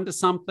on to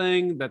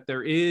something, that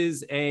there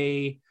is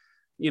a,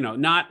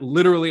 not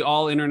literally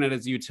all internet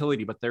is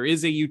utility, but there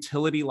is a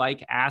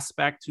utility-like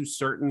aspect to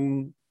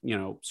certain,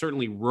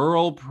 certainly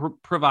rural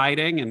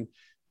providing,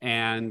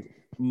 and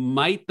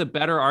might the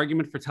better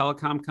argument for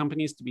telecom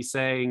companies to be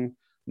saying,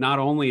 not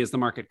only is the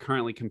market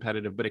currently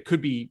competitive, but it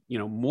could be,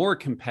 more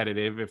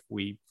competitive if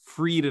we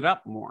freed it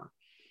up more?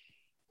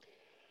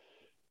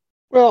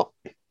 Well,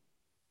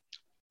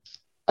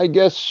 I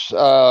guess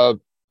a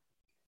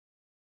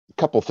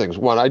couple of things.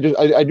 One, I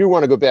do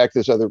want to go back to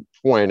this other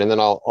point, and then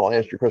I'll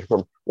answer your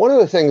question. One of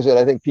the things that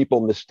I think people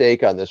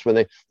mistake on this, when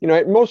they,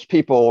 most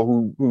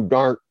people who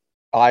aren't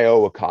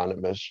IO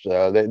economists,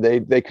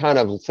 they kind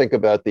of think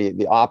about the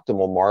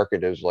optimal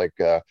market as like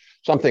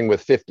something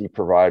with 50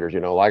 providers.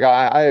 Like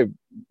I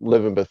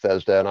live in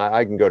Bethesda, and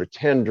I can go to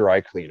 10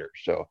 dry cleaners.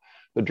 So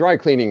the dry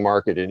cleaning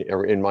market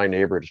in my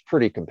neighborhood is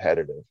pretty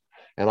competitive,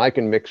 and I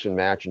can mix and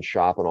match and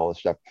shop and all this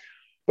stuff.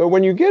 But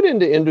when you get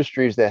into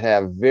industries that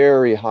have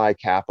very high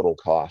capital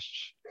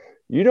costs,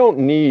 you don't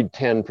need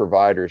 10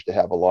 providers to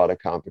have a lot of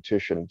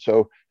competition.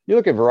 So you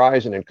look at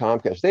Verizon and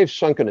Comcast, they've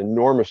sunk an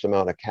enormous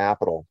amount of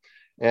capital.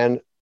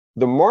 And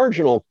the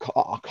marginal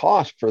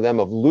cost for them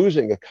of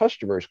losing a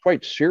customer is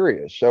quite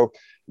serious. So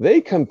they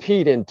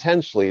compete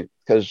intensely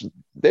because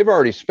they've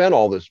already spent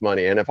all this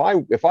money. And if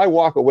I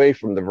walk away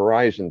from the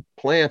Verizon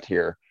plant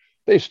here,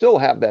 they still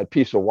have that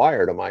piece of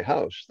wire to my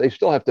house. They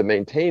still have to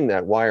maintain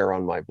that wire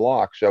on my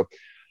block. So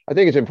I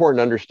think it's important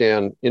to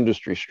understand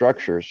industry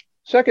structures.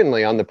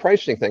 Secondly, on the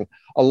pricing thing,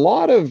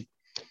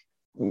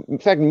 in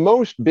fact,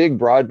 most big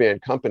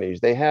broadband companies,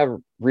 they have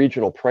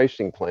regional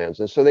pricing plans.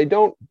 And so they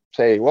don't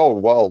say,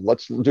 well,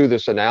 let's do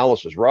this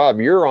analysis. Rob,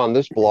 you're on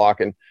this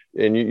block and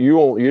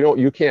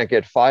you can't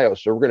get Fios,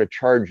 so we're going to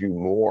charge you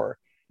more.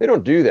 They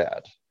don't do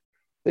that.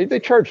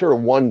 They charge sort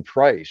of one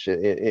price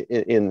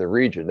in the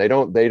region. They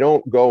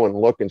don't go and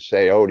look and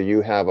say, oh, do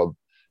you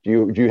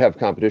have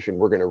competition?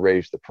 We're going to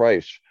raise the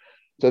price.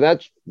 So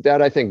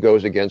that I think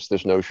goes against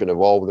this notion of,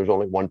 well, there's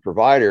only one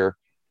provider.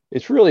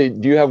 It's really,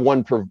 do you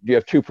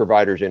have two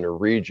providers in a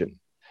region?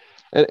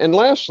 And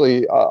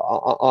lastly,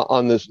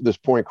 on this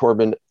point,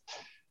 Corbin,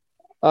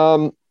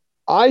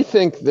 I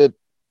think that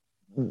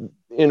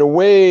in a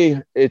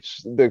way,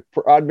 it's the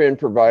broadband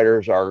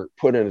providers are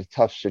put in a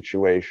tough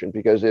situation,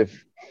 because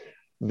if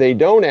they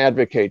don't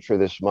advocate for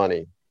this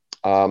money,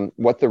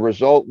 what the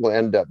result will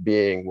end up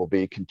being will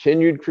be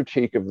continued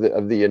critique of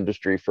the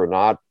industry for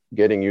not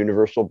getting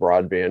universal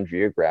broadband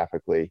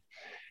geographically,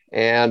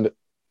 and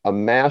a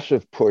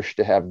massive push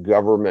to have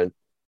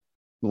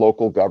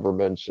local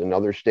governments and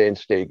other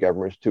state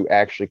governments to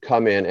actually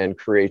come in and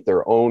create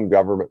their own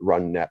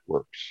government-run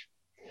networks.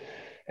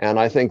 And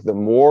I think the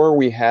more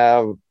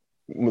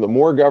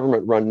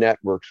government-run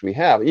networks we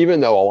have, even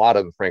though a lot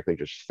of them frankly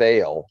just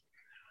fail,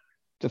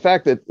 the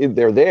fact that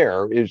they're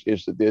there is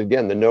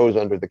again the nose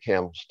under the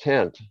camel's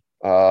tent.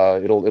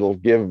 It'll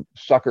give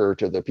succor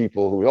to the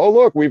people who, oh,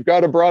 look, we've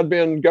got a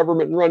broadband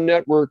government-run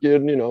network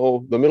in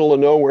the middle of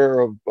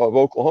nowhere of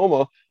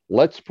Oklahoma.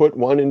 Let's put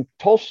one in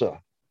Tulsa.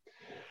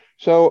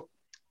 So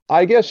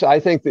I guess I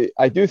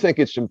do think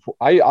it's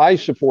important. I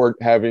support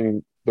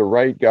having the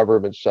right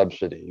government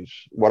subsidies.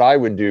 What I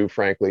would do,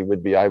 frankly,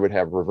 would be I would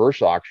have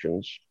reverse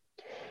auctions.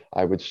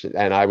 I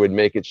would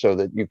make it so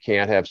that you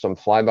can't have some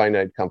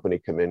fly-by-night company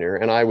come in here.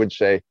 And I would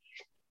say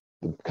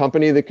the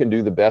company that can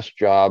do the best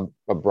job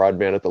of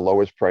broadband at the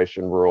lowest price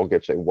in rural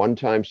gets a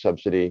one-time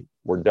subsidy.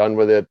 We're done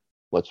with it.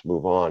 Let's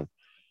move on.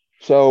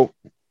 So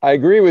I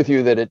agree with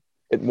you that it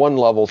at one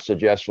level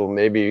suggests, well,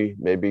 maybe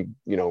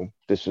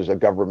this is a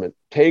government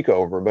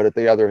takeover. But at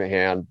the other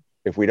hand,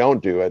 if we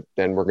don't do it,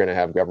 then we're going to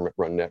have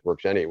government-run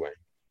networks anyway.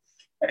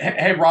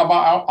 Hey, Rob,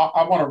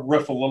 I want to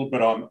riff a little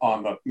bit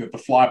on the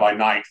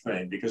fly-by-night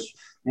thing, because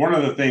one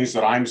of the things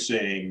that I'm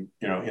seeing,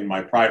 in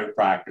my private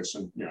practice,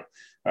 and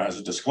as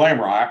a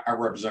disclaimer, I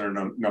represent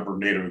a number of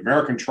Native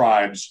American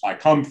tribes. I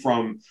come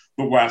from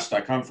the West.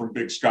 I come from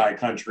Big Sky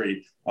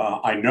country.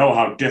 I know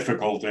how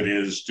difficult it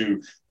is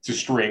to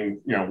string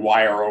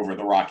wire over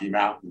the Rocky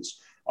Mountains.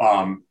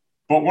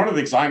 But one of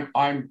the things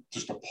I'm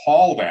just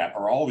appalled at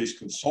are all these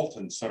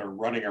consultants that are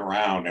running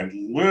around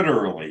and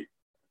literally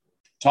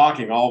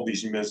talking all of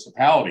these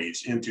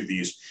municipalities into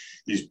these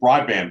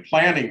broadband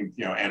planning,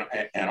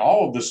 and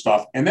all of this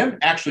stuff, and then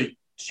actually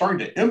starting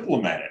to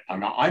implement it.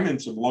 I'm in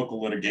some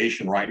local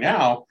litigation right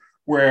now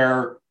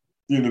where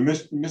the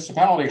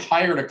municipality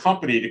hired a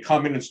company to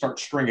come in and start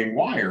stringing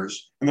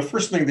wires, and the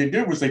first thing they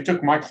did was they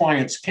took my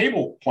client's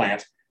cable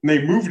plant and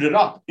they moved it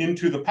up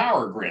into the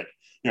power grid,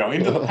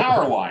 into the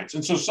power lines,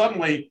 and so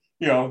suddenly,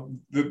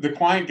 the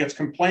client gets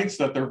complaints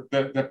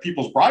that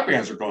people's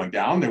broadbands are going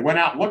down. They went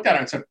out and looked at it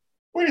and said,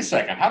 wait a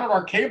second, how did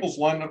our cables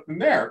line up in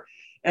there?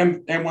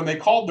 And when they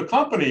called the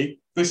company,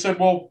 they said,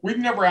 well, we've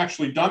never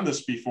actually done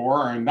this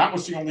before, and that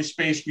was the only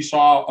space we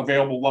saw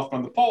available left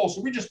on the pole,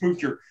 so we just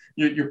moved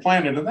your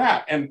plant into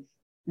that. And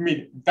I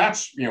mean,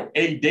 that's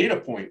a data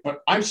point, but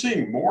I'm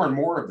seeing more and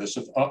more of this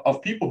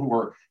of people who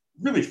are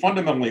really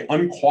fundamentally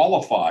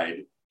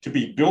unqualified to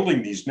be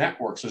building these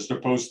networks, as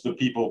opposed to the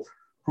people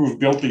who've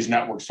built these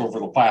networks over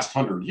the past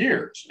 100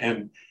 years.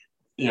 And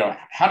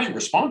how do you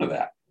respond to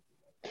that?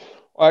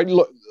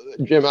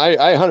 Jim, I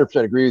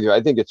 100% agree with you.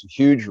 I think it's a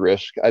huge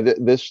risk.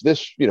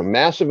 This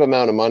massive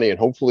amount of money, and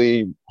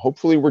hopefully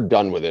we're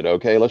done with it.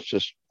 Okay, let's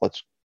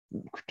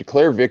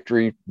declare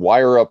victory,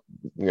 wire up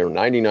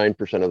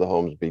 99% of the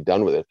homes, be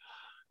done with it.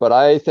 But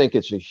I think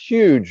it's a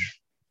huge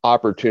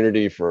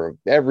opportunity for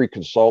every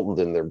consultant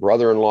and their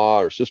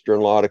brother-in-law or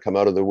sister-in-law to come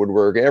out of the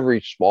woodwork,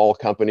 every small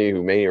company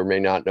who may or may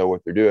not know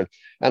what they're doing.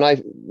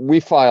 And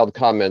we filed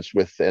comments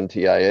with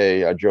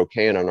NTIA, Joe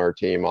Kane on our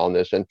team on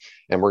this, and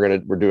we're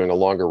doing a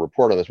longer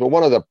report on this. But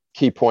one of the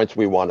key points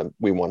we want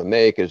to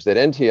make is that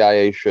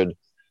NTIA should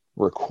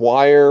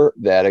require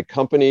that a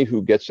company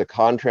who gets a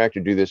contract to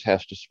do this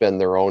has to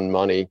spend their own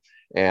money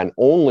and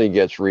only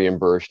gets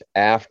reimbursed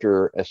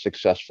after a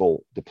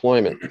successful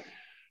deployment.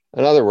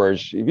 In other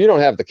words, if you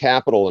don't have the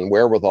capital and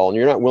wherewithal and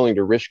you're not willing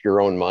to risk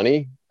your own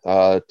money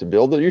to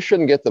build it, you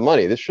shouldn't get the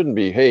money. This shouldn't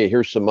be, hey,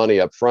 here's some money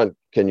up front.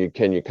 Can you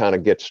kind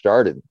of get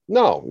started?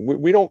 No,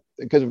 we don't,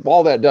 because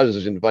all that does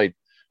is invite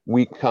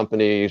weak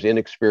companies,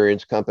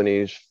 inexperienced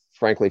companies,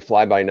 frankly,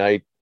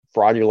 fly-by-night,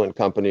 fraudulent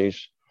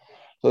companies.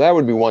 So that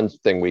would be one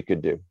thing we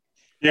could do.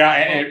 Yeah,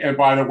 and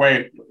by the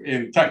way,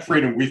 in Tech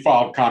Freedom, we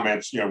filed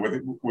comments,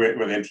 with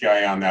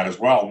NTIA on that as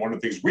well. And one of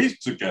the things we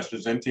suggest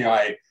is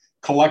NTIA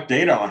collect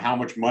data on how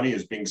much money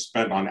is being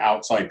spent on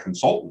outside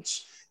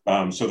consultants,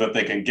 so that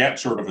they can get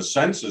sort of a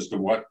sense as to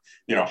what,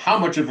 how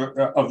much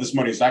of this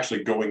money is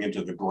actually going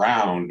into the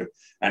ground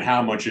and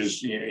how much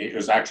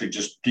is actually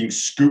just being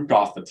scooped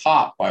off the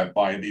top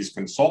by these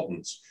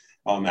consultants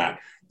on that.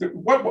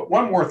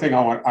 One more thing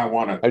I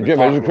want to Jim,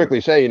 I just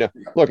quickly say,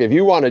 look, if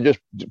you want to just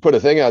put a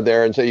thing out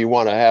there and say you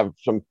want to have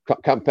some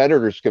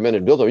competitors come in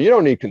and build them, you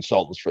don't need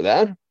consultants for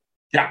that.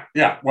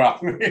 Yeah.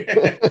 Well,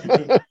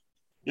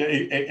 yeah,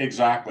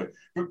 exactly.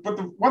 But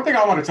the one thing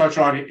I want to touch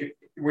on,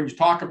 when you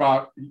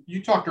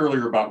talked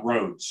earlier about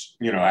roads,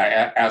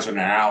 as an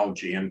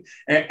analogy, and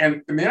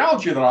the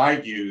analogy that I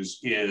use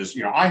is,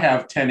 I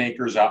have 10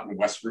 acres out in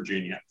West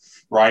Virginia,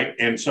 right?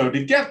 And so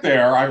to get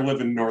there, I live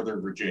in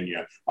Northern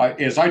Virginia.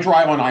 As I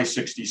drive on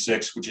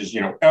I-66, which is,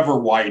 ever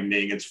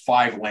widening, it's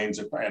 5 lanes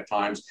at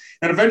times,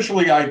 and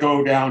eventually I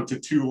go down to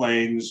 2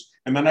 lanes.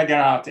 And then I get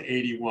out to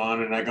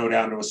 81 and I go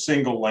down to a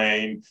single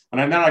lane.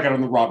 And then I get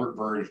on the Robert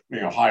Byrd,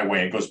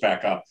 highway and goes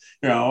back up,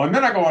 and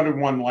then I go onto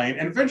 1 lane.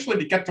 And eventually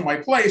to get to my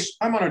place,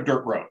 I'm on a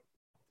dirt road.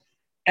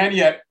 And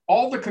yet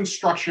all the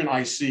construction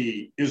I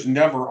see is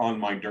never on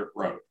my dirt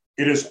road.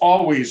 It is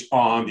always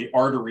on the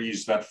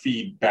arteries that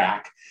feed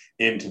back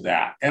into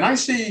that. And I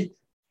see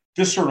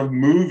this sort of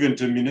move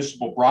into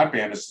municipal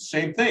broadband is the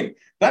same thing.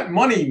 That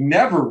money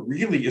never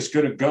really is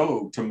going to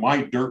go to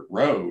my dirt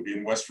road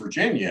in West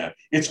Virginia.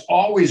 It's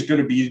always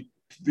going to be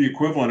the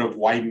equivalent of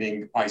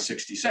widening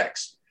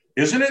I-66,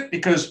 isn't it?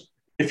 Because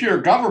if you're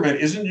a government,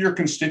 isn't your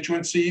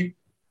constituency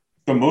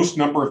the most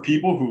number of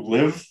people who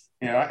live,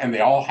 and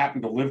they all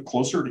happen to live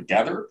closer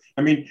together?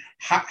 I mean,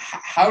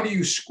 how do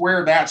you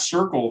square that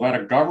circle that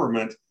a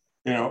government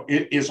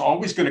it is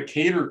always going to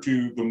cater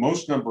to the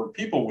most number of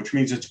people, which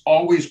means it's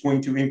always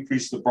going to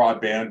increase the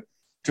broadband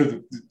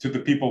to the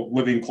people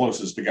living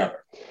closest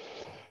together.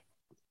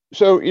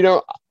 So,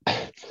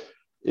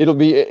 it'll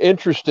be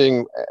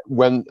interesting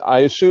when I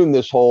assume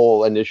this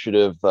whole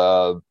initiative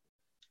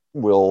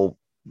will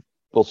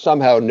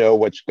somehow know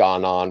what's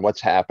gone on,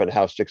 what's happened,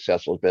 how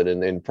successful it's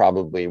been in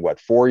probably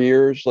 4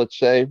 years, let's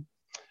say.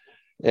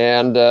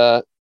 And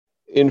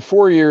in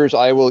 4 years,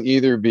 I will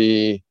either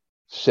be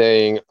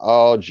saying,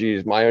 oh,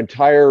 geez, my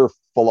entire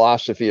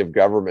philosophy of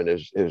government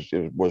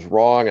was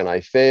wrong and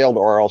I failed,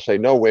 or I'll say,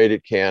 no, wait,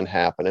 it can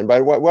happen. And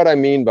by what I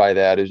mean by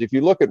that is, if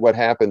you look at what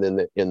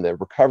happened in the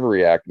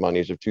Recovery Act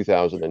monies of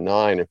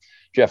 2009,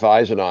 Jeff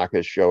Eisenach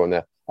has shown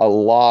that a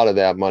lot of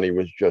that money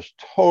was just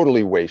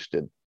totally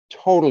wasted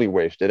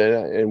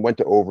and went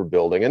to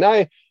overbuilding. And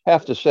I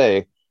have to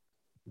say,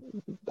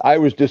 I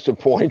was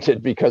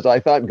disappointed because I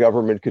thought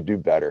government could do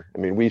better. I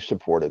mean, we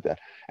supported that.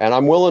 And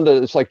I'm willing to,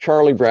 it's like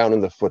Charlie Brown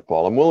in the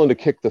football. I'm willing to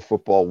kick the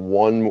football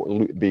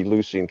be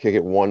Lucy and kick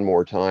it one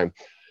more time.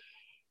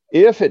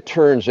 If it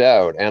turns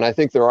out, and I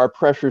think there are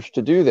pressures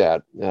to do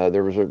that,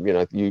 there was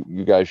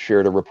you guys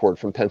shared a report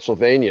from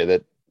Pennsylvania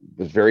that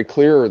was very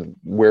clear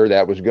where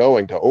that was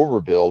going, to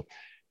overbuild.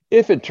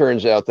 If it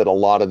turns out that a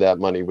lot of that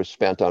money was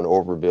spent on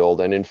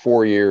overbuild, and in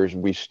 4 years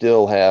we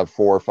still have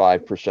 4 or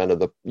 5% of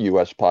the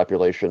U.S.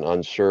 population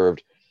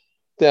unserved,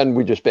 then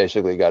we just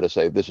basically got to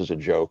say, this is a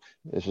joke.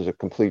 This is a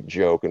complete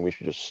joke, and we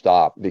should just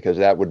stop, because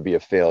that would be a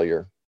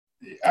failure.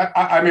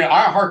 I mean,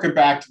 I harken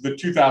back to the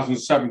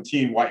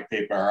 2017 white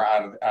paper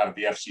out of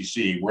the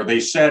FCC, where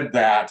they said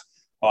that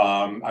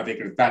I think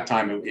at that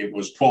time it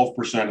was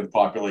 12% of the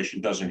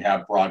population doesn't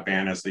have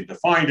broadband as they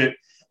defined it,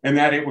 and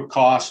that it would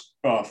cost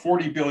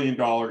 $40 billion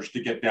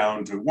to get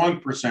down to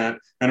 1%,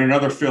 and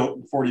another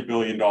 $40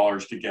 billion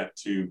to get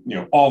to,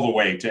 all the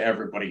way to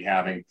everybody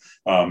having,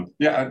 in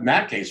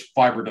that case,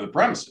 fiber to the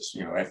premises,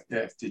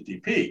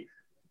 FTTP.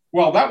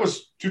 Well, that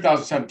was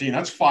 2017.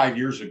 That's 5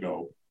 years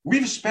ago.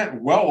 We've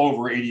spent well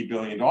over $80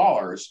 billion.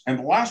 And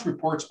the last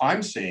reports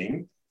I'm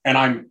seeing, and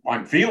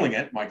I'm feeling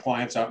it, my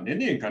clients out in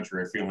Indian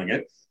country are feeling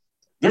it,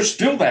 there's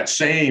still that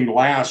same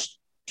last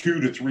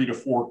 2 to 3 to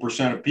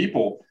 4% of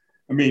people.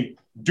 I mean,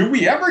 do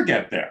we ever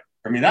get there?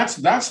 I mean, that's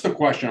the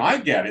question I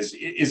get is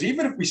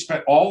even if we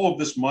spent all of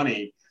this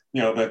money,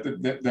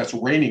 that's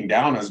raining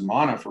down as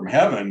manna from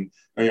heaven,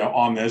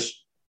 on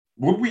this,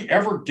 would we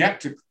ever get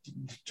to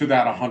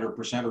that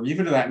 100% or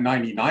even to that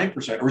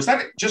 99%? Or is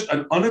that just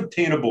an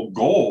unobtainable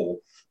goal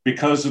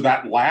because of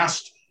that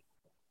last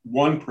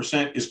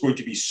 1% is going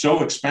to be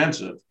so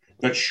expensive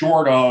that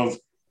short of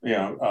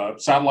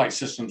satellite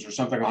systems or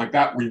something like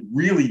that, we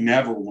really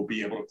never will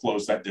be able to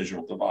close that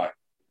digital divide?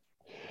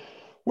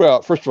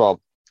 Well, first of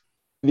all,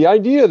 the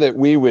idea that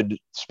we would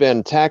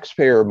spend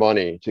taxpayer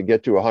money to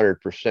get to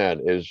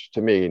 100% is,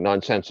 to me,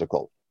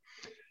 nonsensical.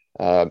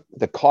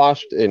 The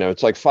cost,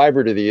 it's like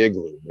fiber to the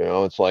igloo.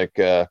 It's like,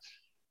 I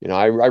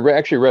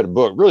actually read a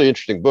book, really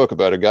interesting book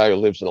about a guy who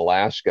lives in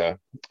Alaska.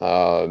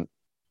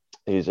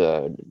 He's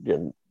a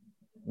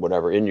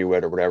whatever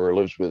Inuit or whatever,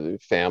 lives with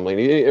his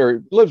family,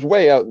 or lives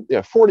way out,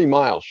 40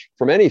 miles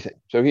from anything.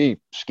 So he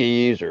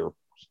skis or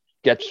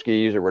jet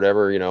skis or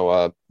whatever,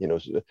 to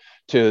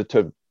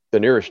the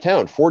nearest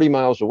town, 40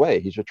 miles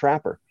away. He's a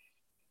trapper.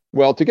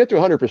 Well, to get to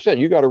 100%,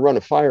 you got to run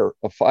a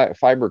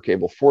fiber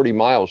cable 40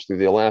 miles through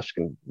the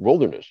Alaskan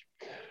wilderness.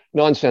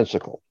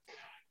 Nonsensical.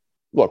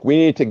 Look, we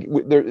need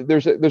to.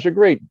 There's a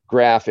great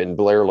graph in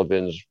Blair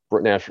Levin's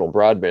National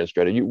Broadband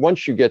Strategy.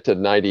 Once you get to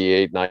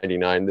 98,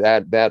 99,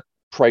 that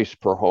price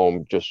per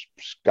home just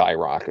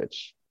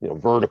skyrockets.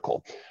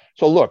 Vertical.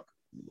 So look,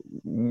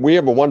 we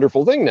have a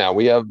wonderful thing now.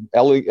 We have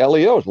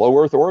LEOs, low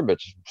Earth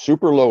orbits,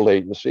 super low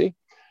latency,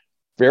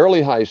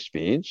 fairly high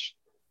speeds.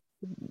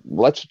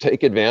 Let's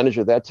take advantage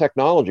of that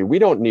technology. We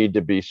don't need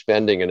to be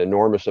spending an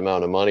enormous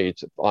amount of money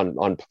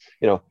on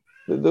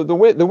the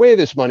way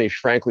this money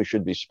frankly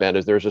should be spent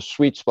is there's a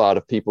sweet spot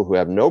of people who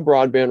have no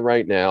broadband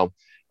right now,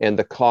 and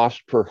the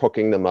cost per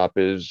hooking them up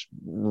is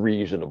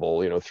reasonable,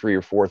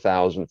 $3,000 or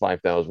 $4,000,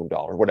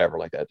 $5,000, whatever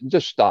like that.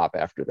 Just stop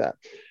after that.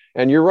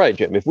 And you're right,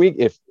 Jim.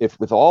 If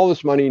with all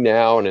this money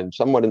now and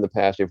somewhat in the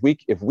past, if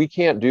we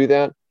can't do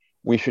that,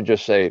 we should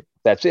just say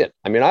that's it.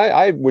 I mean,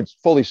 I would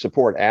fully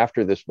support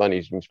after this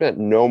money's been spent,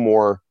 no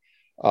more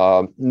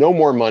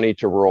money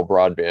to rural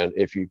broadband.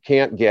 If you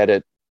can't get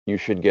it, you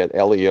should get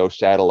LEO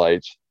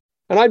satellites.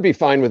 And I'd be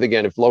fine with,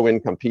 again, if low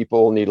income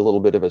people need a little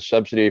bit of a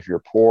subsidy, if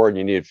you're poor and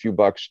you need a few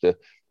bucks to,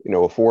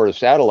 afford a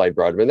satellite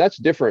broadband, that's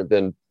different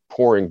than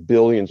pouring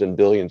billions and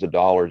billions of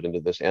dollars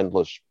into this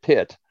endless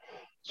pit.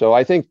 So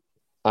I think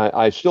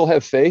I still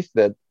have faith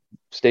that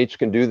states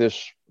can do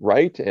this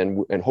right,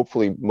 and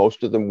hopefully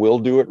most of them will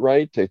do it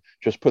right, to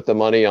just put the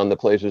money on the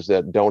places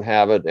that don't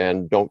have it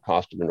and don't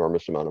cost an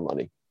enormous amount of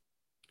money.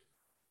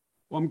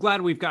 Well, I'm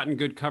glad we've gotten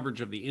good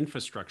coverage of the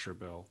infrastructure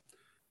bill.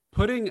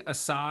 Putting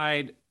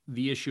aside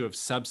the issue of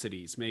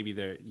subsidies,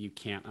 maybe you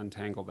can't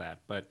untangle that,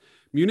 but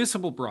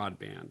municipal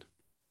broadband,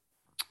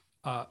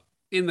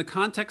 in the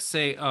context,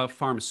 say, of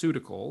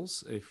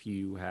pharmaceuticals, if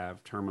you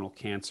have terminal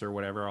cancer,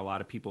 whatever, a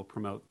lot of people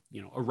promote,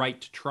 a right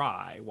to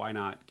try. Why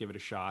not give it a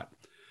shot?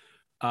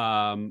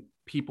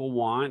 People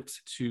want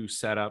to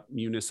set up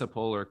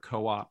municipal or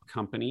co-op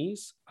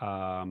companies.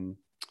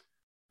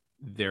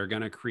 They're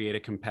going to create a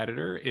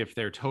competitor if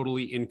they're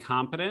totally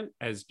incompetent.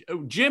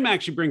 Jim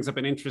actually brings up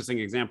an interesting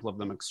example of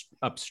them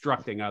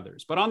obstructing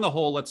others. But on the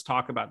whole, let's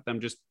talk about them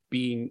just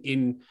being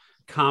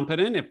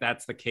incompetent. If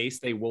that's the case,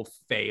 they will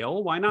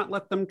fail. Why not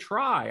let them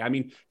try? I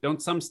mean, don't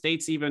some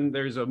states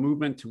there's a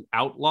movement to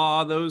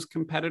outlaw those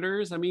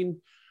competitors? I mean,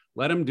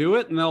 let them do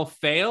it and they'll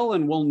fail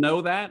and we'll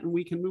know that and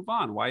we can move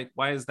on. Why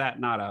is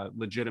that not a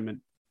legitimate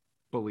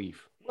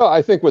belief? Well,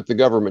 I think what the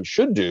government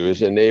should do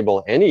is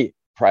enable any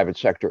private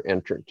sector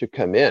entrant to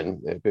come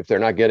in. If they're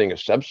not getting a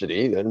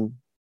subsidy, then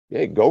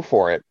go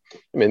for it. I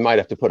mean, they might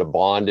have to put a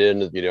bond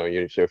in,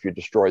 so if you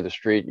destroy the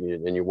street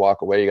and you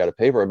walk away, you got to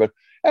pay for it, but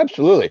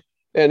absolutely.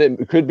 And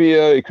it could be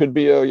a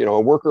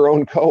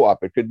worker-owned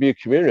co-op. It could be a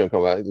community-owned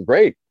co-op.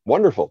 Great,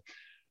 wonderful.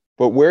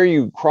 But where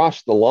you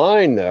cross the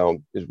line, though,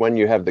 is when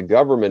you have the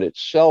government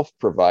itself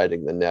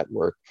providing the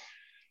network.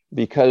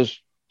 Because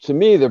to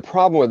me, the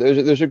problem with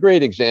there's a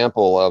great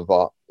example of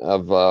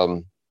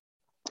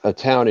a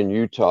town in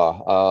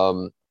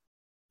Utah,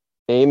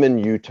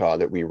 Amon, Utah,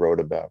 that we wrote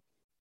about.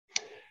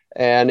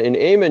 And in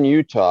Amon,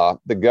 Utah,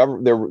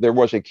 there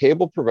was a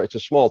cable provider. It's a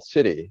small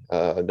city,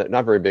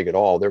 not very big at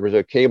all. There was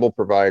a cable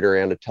provider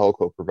and a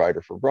telco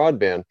provider for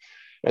broadband,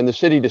 and the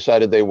city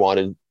decided they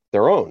wanted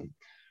their own.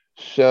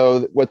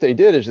 So what they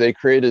did is they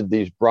created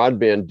these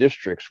broadband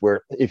districts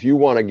where if you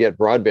want to get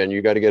broadband,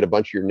 you got to get a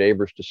bunch of your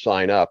neighbors to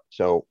sign up.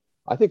 So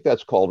I think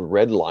that's called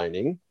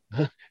redlining,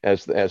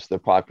 as the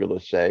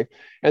populace say.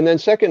 And then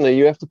secondly,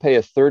 you have to pay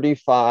a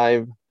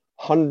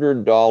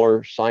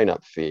 $3,500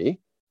 sign-up fee.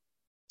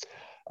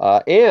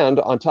 And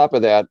on top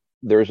of that,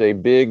 there's a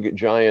big,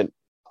 giant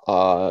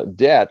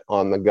debt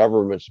on the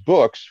government's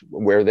books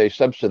where they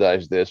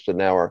subsidize this and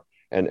now are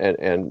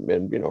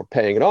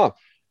paying it off.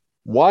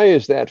 Why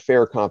is that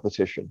fair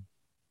competition?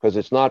 Because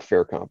it's not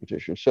fair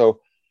competition. So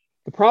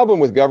the problem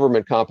with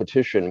government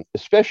competition,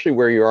 especially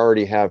where you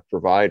already have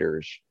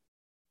providers,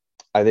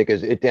 I think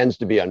is it tends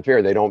to be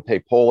unfair. They don't pay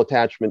pole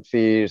attachment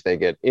fees. They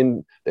get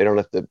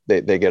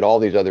all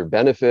these other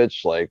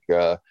benefits like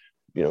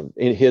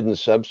hidden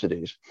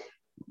subsidies.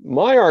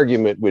 My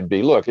argument would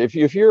be, look, if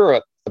you're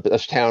a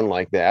town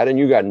like that and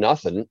you got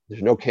nothing,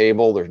 there's no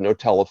cable, there's no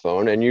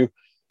telephone, and you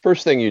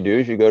First thing you do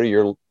is you go to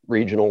your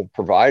regional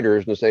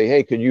providers and say,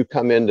 hey, could you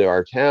come into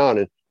our town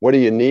and what do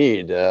you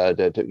need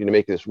to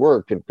make this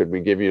work? Could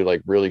we give you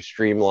like really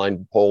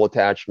streamlined pole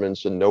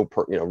attachments and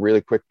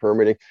really quick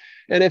permitting?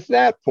 And if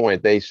that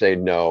point they say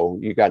no,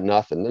 you got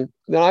nothing,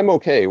 then I'm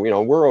okay.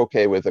 We're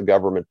okay with a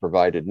government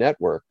provided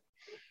network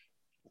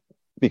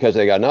because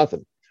they got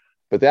nothing.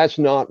 But that's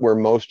not where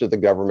most of the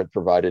government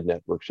provided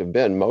networks have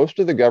been. Most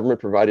of the government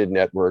provided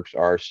networks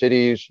are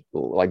cities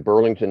like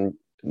Burlington,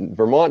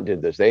 Vermont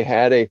did this. They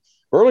had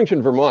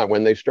Burlington, Vermont,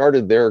 when they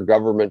started their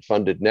government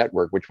funded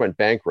network, which went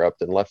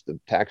bankrupt and left the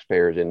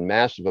taxpayers in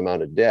massive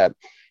amount of debt,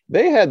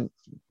 they had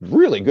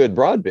really good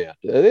broadband.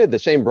 They had the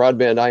same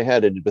broadband I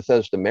had in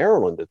Bethesda,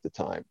 Maryland at the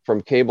time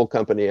from cable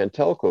company and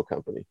telco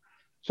company.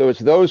 So it's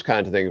those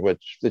kinds of things,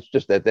 which it's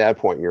just at that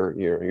point,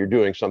 you're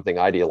doing something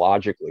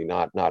ideologically,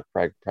 not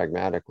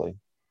pragmatically.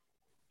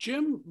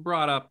 Jim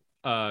brought up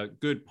a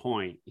good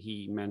point.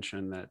 He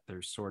mentioned that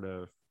there's sort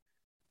of,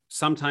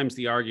 sometimes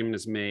the argument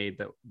is made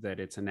that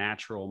it's a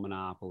natural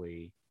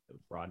monopoly of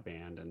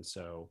broadband. And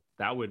so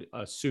that would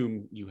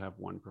assume you have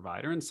one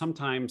provider. And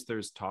sometimes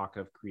there's talk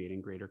of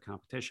creating greater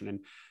competition. And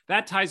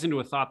that ties into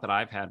a thought that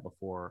I've had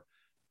before.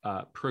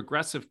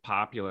 Progressive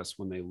populists,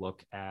 when they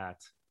look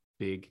at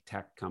big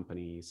tech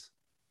companies,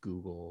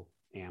 Google,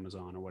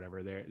 Amazon, or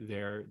whatever,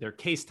 their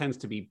case tends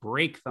to be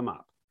break them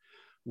up.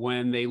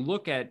 When they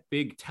look at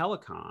big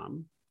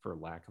telecom, for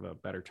lack of a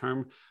better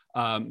term,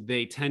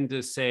 they tend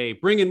to say,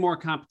 bring in more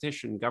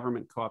competition,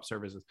 government co-op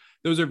services.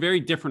 Those are very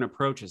different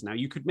approaches. Now,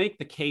 you could make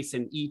the case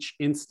in each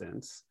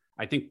instance,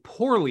 I think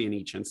poorly in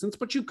each instance,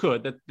 but you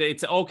could, that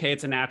it's okay,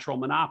 it's a natural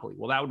monopoly.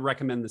 Well, that would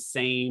recommend the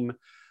same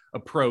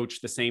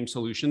approach, the same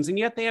solutions, and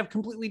yet they have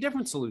completely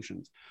different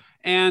solutions.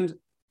 And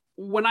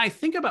when I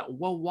think about,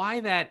 well,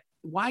 why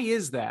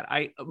is that?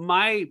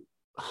 My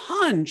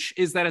hunch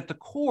is that at the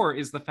core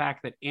is the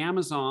fact that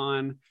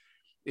Amazon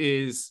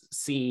is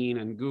seen,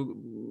 and Google,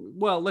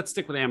 well, let's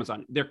stick with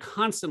Amazon. They're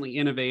constantly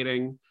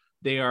innovating.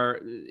 They are,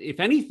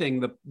 if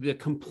anything, the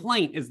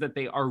complaint is that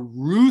they are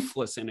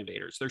ruthless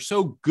innovators. They're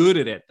so good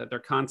at it that they're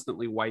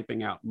constantly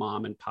wiping out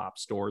mom and pop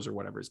stores or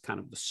whatever is kind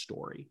of the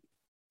story.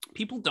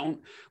 People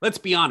don't, let's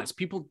be honest,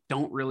 people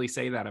don't really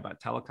say that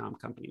about telecom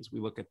companies. We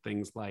look at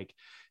things like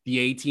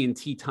the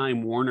AT&T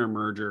Time Warner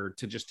merger,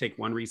 to just take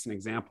one recent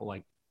example.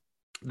 Like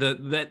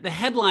the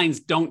headlines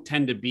don't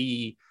tend to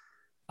be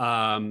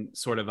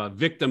sort of a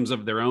victims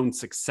of their own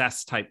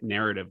success type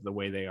narrative the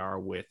way they are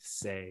with,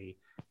 say,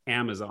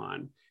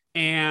 Amazon.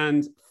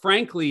 And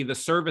frankly, the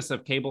service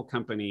of cable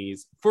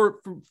companies, for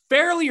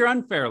fairly or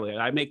unfairly,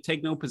 I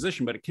take no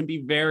position, but it can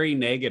be very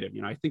negative.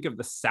 I think of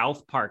the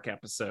South Park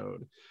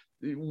episode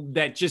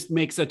that just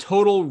makes a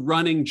total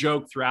running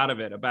joke throughout of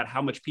it about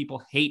how much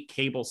people hate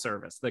cable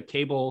service. The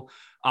cable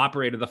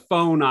operator, the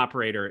phone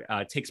operator,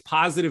 takes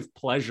positive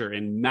pleasure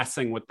in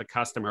messing with the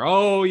customer.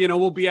 Oh,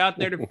 we'll be out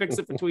there to fix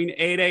it between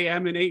 8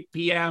 a.m. and 8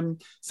 p.m.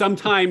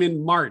 sometime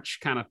in March,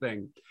 kind of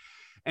thing.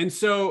 And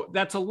so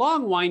that's a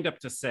long windup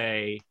to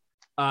say,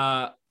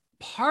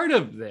 part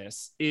of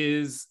this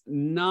is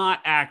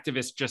not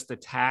activists just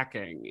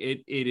attacking.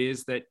 It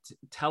is that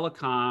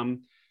telecom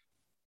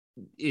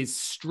is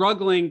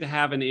struggling to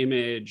have an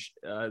image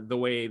the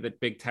way that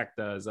big tech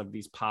does of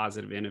these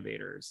positive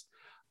innovators.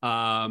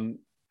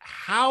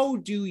 How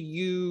do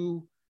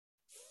you,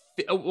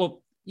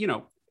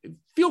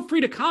 feel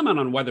free to comment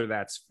on whether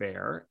that's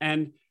fair,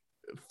 and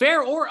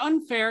fair or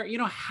unfair,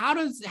 how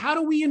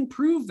do we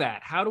improve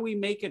that? How do we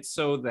make it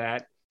so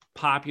that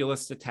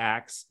populist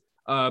attacks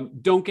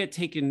don't get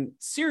taken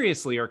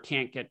seriously or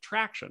can't get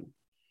traction?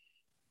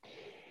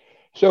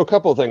 So a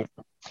couple of things.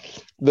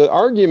 The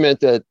argument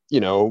that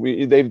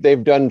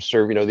they've done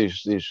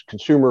these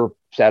consumer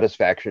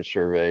satisfaction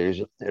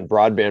surveys, and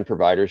broadband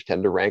providers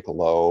tend to rank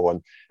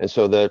low, and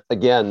so the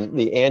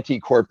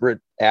anti-corporate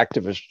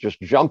activists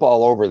just jump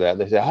all over that.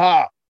 They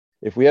say,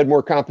 if we had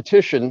more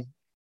competition,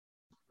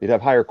 you'd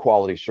have higher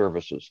quality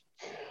services.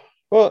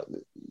 Well,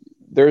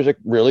 there's a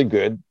really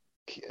good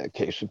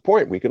case in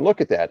point. We can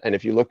look at that, and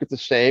if you look at the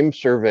same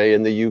survey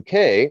in the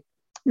UK,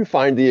 you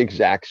find the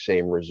exact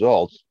same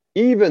results,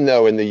 even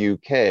though in the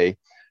UK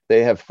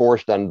they have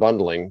forced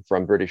unbundling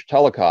from British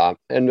Telecom,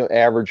 and the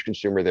average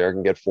consumer there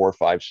can get 4,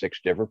 5, 6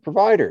 different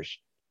providers.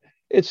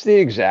 It's the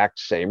exact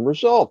same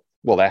result.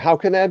 Well, how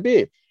can that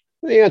be?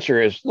 The answer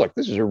is, look,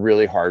 this is a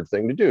really hard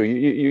thing to do.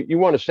 You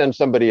want to send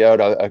somebody out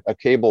the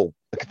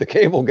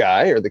cable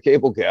guy or the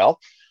cable gal.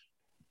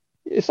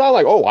 It's not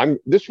like,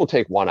 this will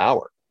take 1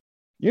 hour.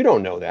 You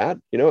don't know that.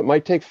 It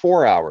might take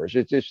 4 hours.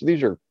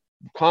 These are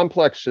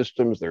complex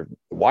systems. Their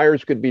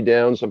wires could be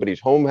down.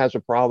 Somebody's home has a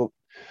problem.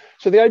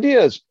 So the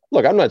idea is,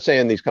 look, I'm not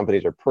saying these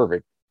companies are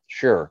perfect,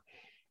 sure,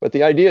 but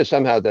the idea is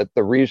somehow that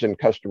the reason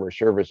customer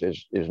service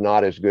is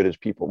not as good as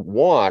people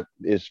want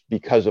is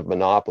because of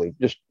monopoly.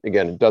 Just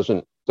again, it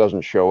doesn't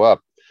show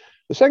up.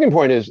 The second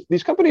point is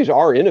these companies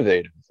are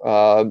innovative.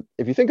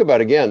 If you think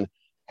about, again,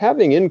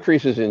 having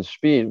increases in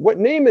speed,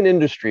 name an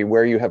industry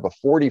where you have a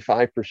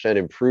 45%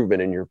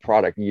 improvement in your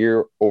product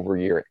year over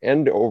year,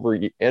 end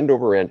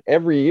over end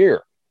every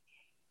year.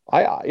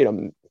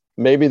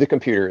 maybe the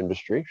computer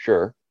industry,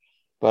 sure.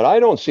 But I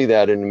don't see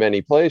that in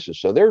many places.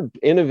 So they're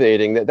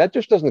innovating. That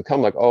just doesn't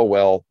come like, oh,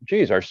 well,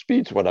 geez, our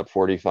speeds went up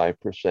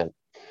 45%.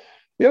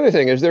 The other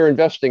thing is they're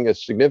investing a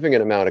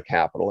significant amount of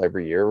capital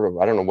every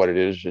year. I don't know what it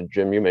is,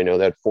 Jim, you may know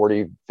that,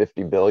 40,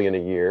 50 billion a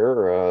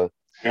year.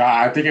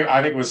 Yeah, I think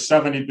it was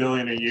 70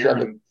 billion a year.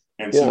 And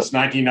yeah. Since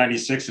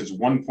 1996, it's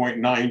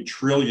 $1.9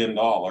 trillion.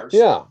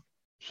 Yeah.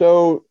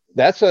 So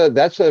that's a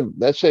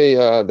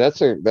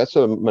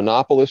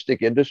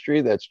monopolistic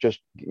industry that's just,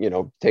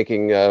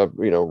 taking,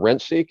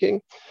 rent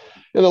seeking.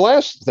 And the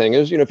last thing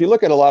is, if you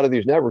look at a lot of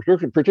these networks,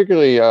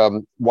 particularly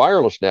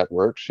wireless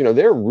networks,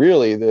 they're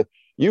really the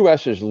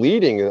U.S. is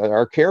leading.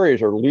 Our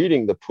carriers are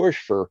leading the push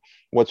for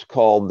what's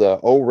called the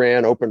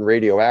O-RAN, Open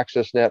Radio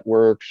Access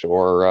Networks,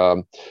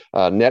 or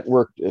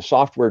network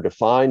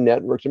software-defined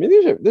networks. I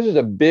mean, this is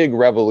a big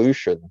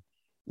revolution,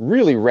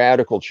 really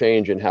radical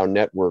change in how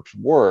networks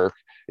work.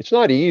 It's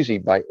not easy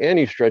by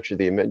any stretch of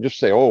the imagination. Just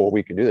say, oh,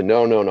 we can do that.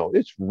 No.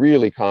 It's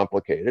really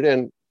complicated.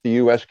 And the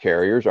US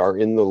carriers are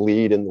in the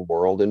lead in the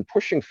world in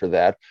pushing for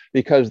that,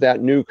 because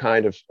that new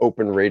kind of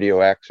open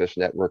radio access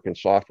network and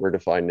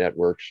software-defined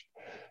networks,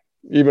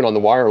 even on the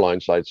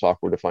wireline side,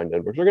 software-defined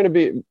networks, are going to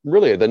be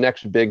really the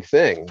next big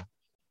thing.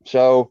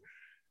 So,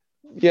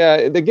 yeah,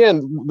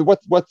 again,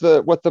 what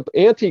the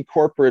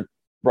anti-corporate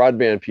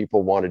broadband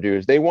people want to do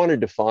is they want to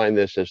define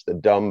this as the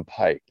dumb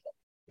pipe.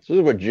 This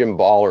is what Jim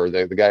Baller,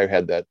 the guy who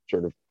had that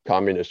sort of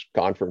communist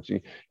conference,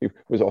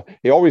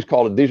 he always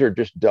called it, these are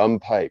just dumb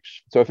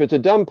pipes. So if it's a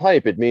dumb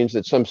pipe, it means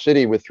that some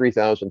city with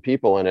 3,000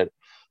 people in it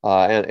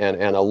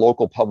and a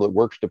local public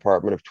works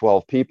department of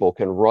 12 people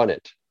can run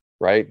it,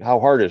 right? How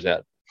hard is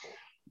that?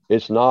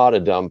 It's not a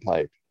dumb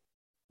pipe.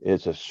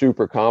 It's a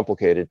super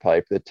complicated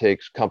pipe that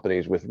takes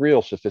companies with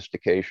real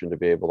sophistication to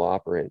be able to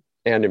operate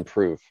and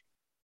improve.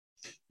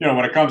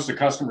 When it comes to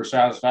customer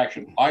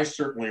satisfaction, I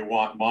certainly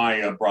want my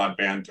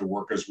broadband to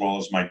work as well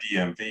as my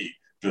DMV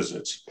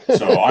visits.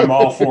 So I'm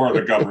all for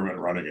the government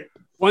running it.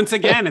 Once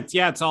again,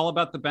 it's all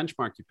about the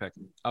benchmark you pick.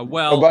 Oh,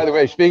 by the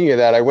way, speaking of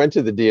that, I went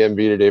to the DMV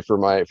today for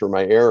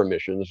my air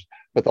emissions.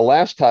 But the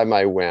last time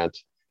I went,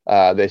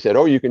 they said,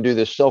 oh, you can do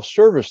this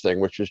self-service thing,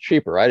 which is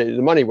cheaper.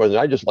 The money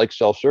wasn't, I just like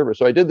self-service.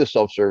 So I did the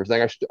self-service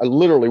thing. I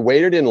literally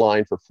waited in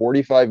line for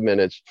 45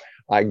 minutes.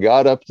 I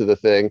got up to the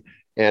thing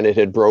and it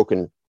had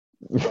broken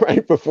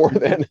right before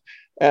then.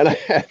 And I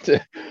had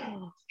to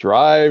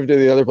drive to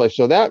the other place.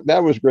 So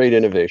that was great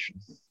innovation.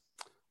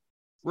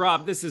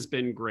 Rob, this has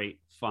been great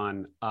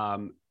fun.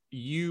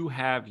 You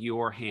have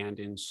your hand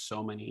in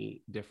so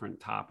many different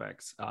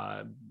topics,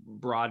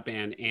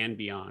 broadband and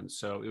beyond.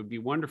 So it would be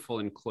wonderful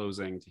in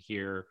closing to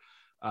hear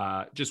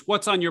just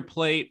what's on your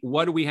plate.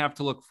 What do we have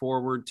to look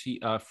forward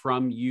to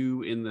from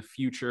you in the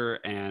future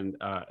and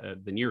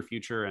the near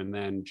future? And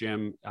then,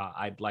 Jim,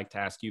 I'd like to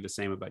ask you the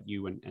same about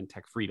you and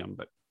Tech Freedom.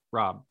 But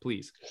Rob,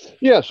 please.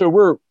 Yeah, so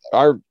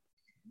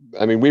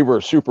we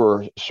were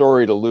super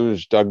sorry to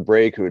lose Doug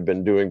Brake, who had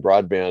been doing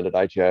broadband at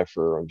ITI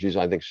for,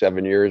 I think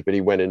 7 years, but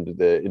he went into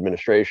the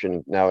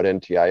administration now at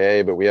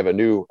NTIA. But we have a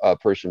new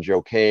person,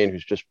 Joe Kane,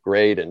 who's just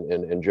great.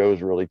 And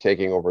Joe's really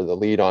taking over the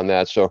lead on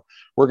that. So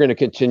we're going to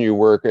continue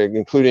work,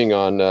 including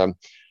on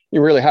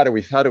really how do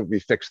we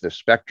fix the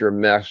spectrum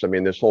mess? I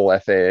mean, this whole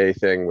FAA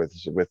thing with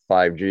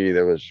 5G,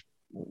 that was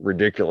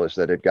ridiculous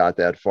that it got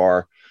that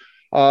far.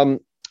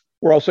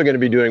 We're also going to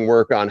be doing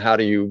work on how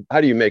do you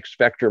make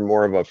spectrum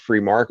more of a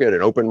free market,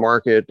 an open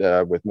market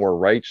with more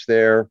rights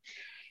there.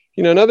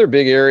 Another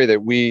big area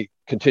that we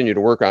continue to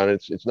work on,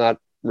 it's not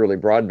really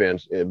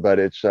broadband, but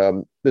it's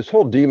this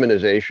whole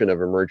demonization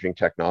of emerging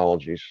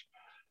technologies,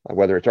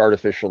 whether it's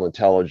artificial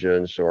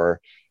intelligence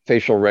or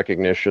facial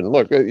recognition.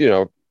 Look,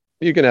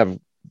 you can have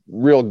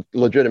real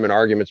legitimate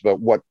arguments about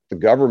what the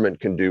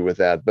government can do with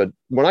that. But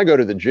when I go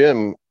to the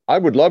gym, I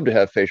would love to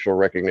have facial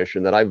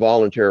recognition that I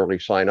voluntarily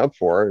sign up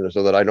for,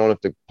 so that I don't have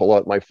to pull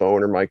out my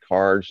phone or my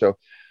card. So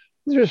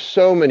there's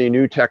so many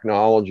new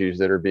technologies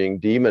that are being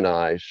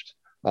demonized,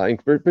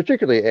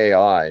 particularly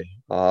AI.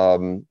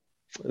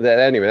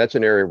 That's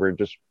an area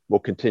we'll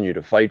continue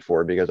to fight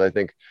for, because I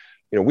think,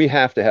 we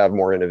have to have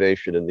more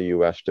innovation in the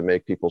U.S. to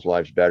make people's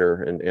lives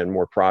better and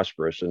more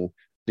prosperous. And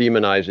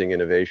demonizing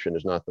innovation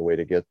is not the way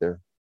to get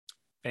there.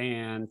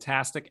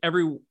 Fantastic.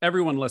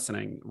 Everyone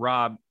listening,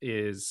 Rob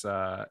is,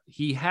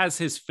 he has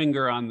his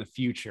finger on the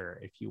future.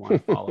 If you want to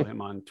follow him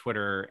on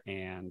Twitter.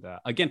 And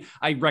again,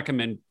 I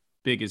recommend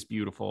Big is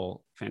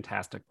Beautiful.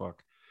 Fantastic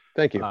book.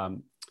 Thank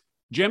you.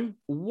 Jim,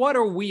 what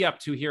are we up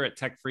to here at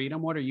Tech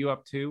Freedom? What are you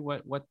up to?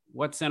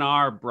 What's in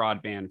our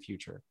broadband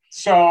future?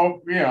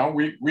 So, we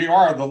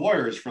are the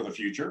lawyers for the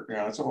future.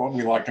 That's what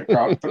we like to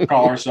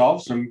call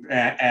ourselves.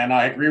 And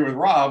I agree with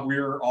Rob.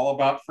 We're all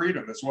about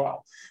freedom as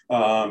well.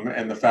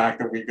 And the fact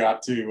that we've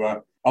got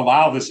to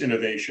allow this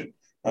innovation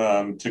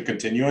to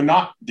continue and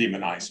not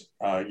demonize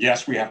it.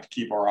 Yes, we have to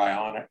keep our eye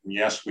on it. And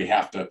yes, we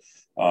have to,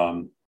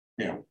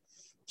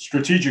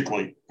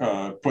 strategically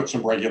put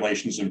some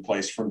regulations in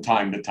place from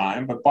time to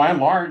time. But by and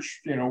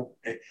large,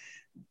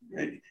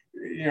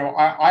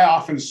 I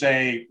often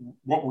say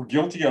what we're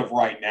guilty of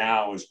right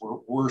now is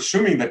we're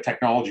assuming that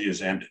technology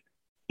has ended.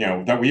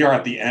 that we are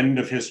at the end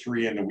of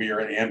history and that we are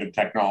at the end of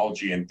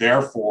technology, and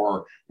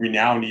therefore we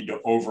now need to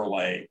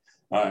overlay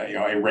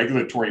a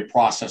regulatory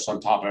process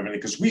on top of everything,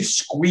 because we've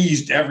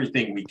squeezed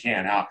everything we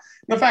can out.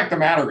 And the fact of the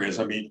matter is,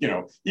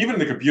 even in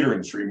the computer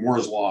industry,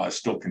 Moore's Law is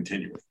still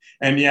continuing.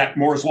 And yet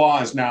Moore's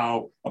Law is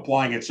now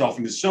applying itself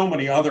into so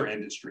many other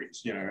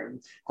industries.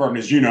 Corbin,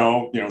 as you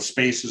know,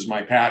 space is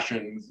my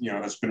passion.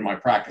 That's been my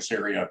practice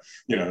area,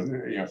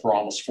 for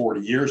almost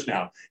 40 years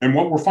now. And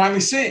what we're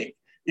finally seeing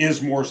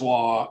is Moore's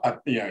Law,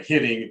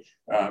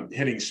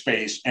 hitting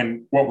space.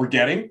 And what we're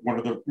getting, one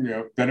of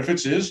the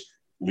benefits is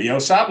LEO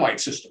satellite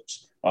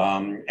systems.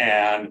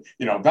 And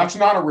that's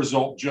not a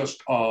result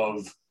just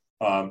of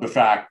the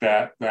fact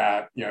that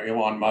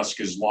Elon Musk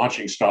is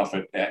launching stuff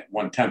at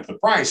 1/10 the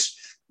price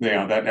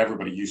that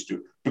everybody used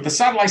to. But the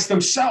satellites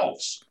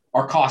themselves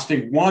are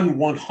costing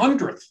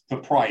 1/100th the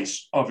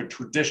price of a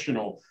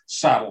traditional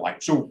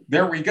satellite. So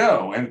there we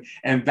go.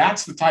 And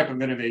that's the type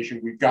of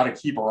innovation we've got to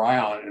keep our eye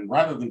on. And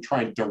rather than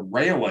try and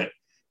derail it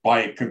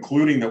by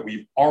concluding that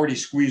we've already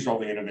squeezed all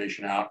the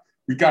innovation out,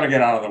 we've got to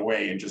get out of the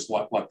way and just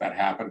let that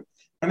happen.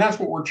 And that's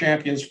what we're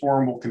champions for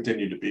and will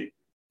continue to be.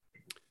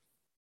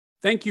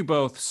 Thank you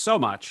both so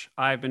much.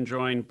 I've been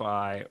joined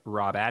by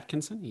Rob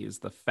Atkinson. He is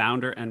the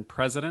founder and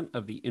president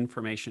of the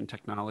Information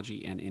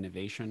Technology and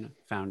Innovation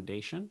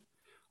Foundation.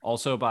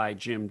 Also by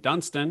Jim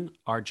Dunstan,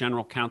 our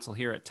general counsel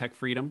here at Tech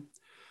Freedom.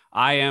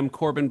 I am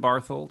Corbin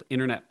Barthold,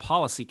 Internet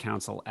Policy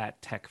Counsel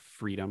at Tech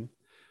Freedom.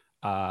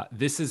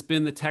 This has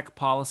been the Tech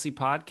Policy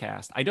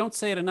Podcast. I don't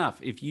say it enough.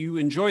 If you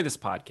enjoy this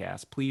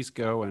podcast, please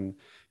go and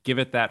give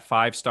it that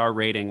 5-star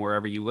rating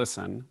wherever you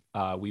listen.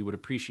 We would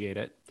appreciate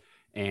it.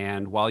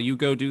 And while you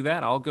go do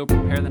that, I'll go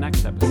prepare the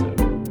next episode.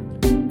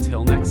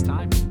 Till next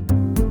time.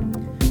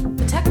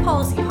 The Tech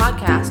Policy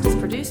Podcast is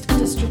produced and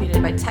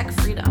distributed by Tech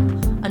Freedom,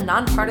 a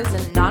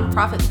nonpartisan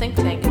nonprofit think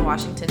tank in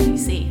Washington,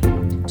 D.C.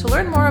 To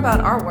learn more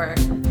about our work,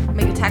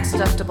 make a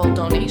tax-deductible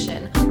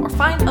donation, or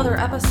find other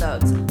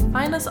episodes,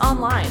 find us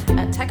online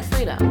at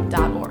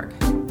techfreedom.org.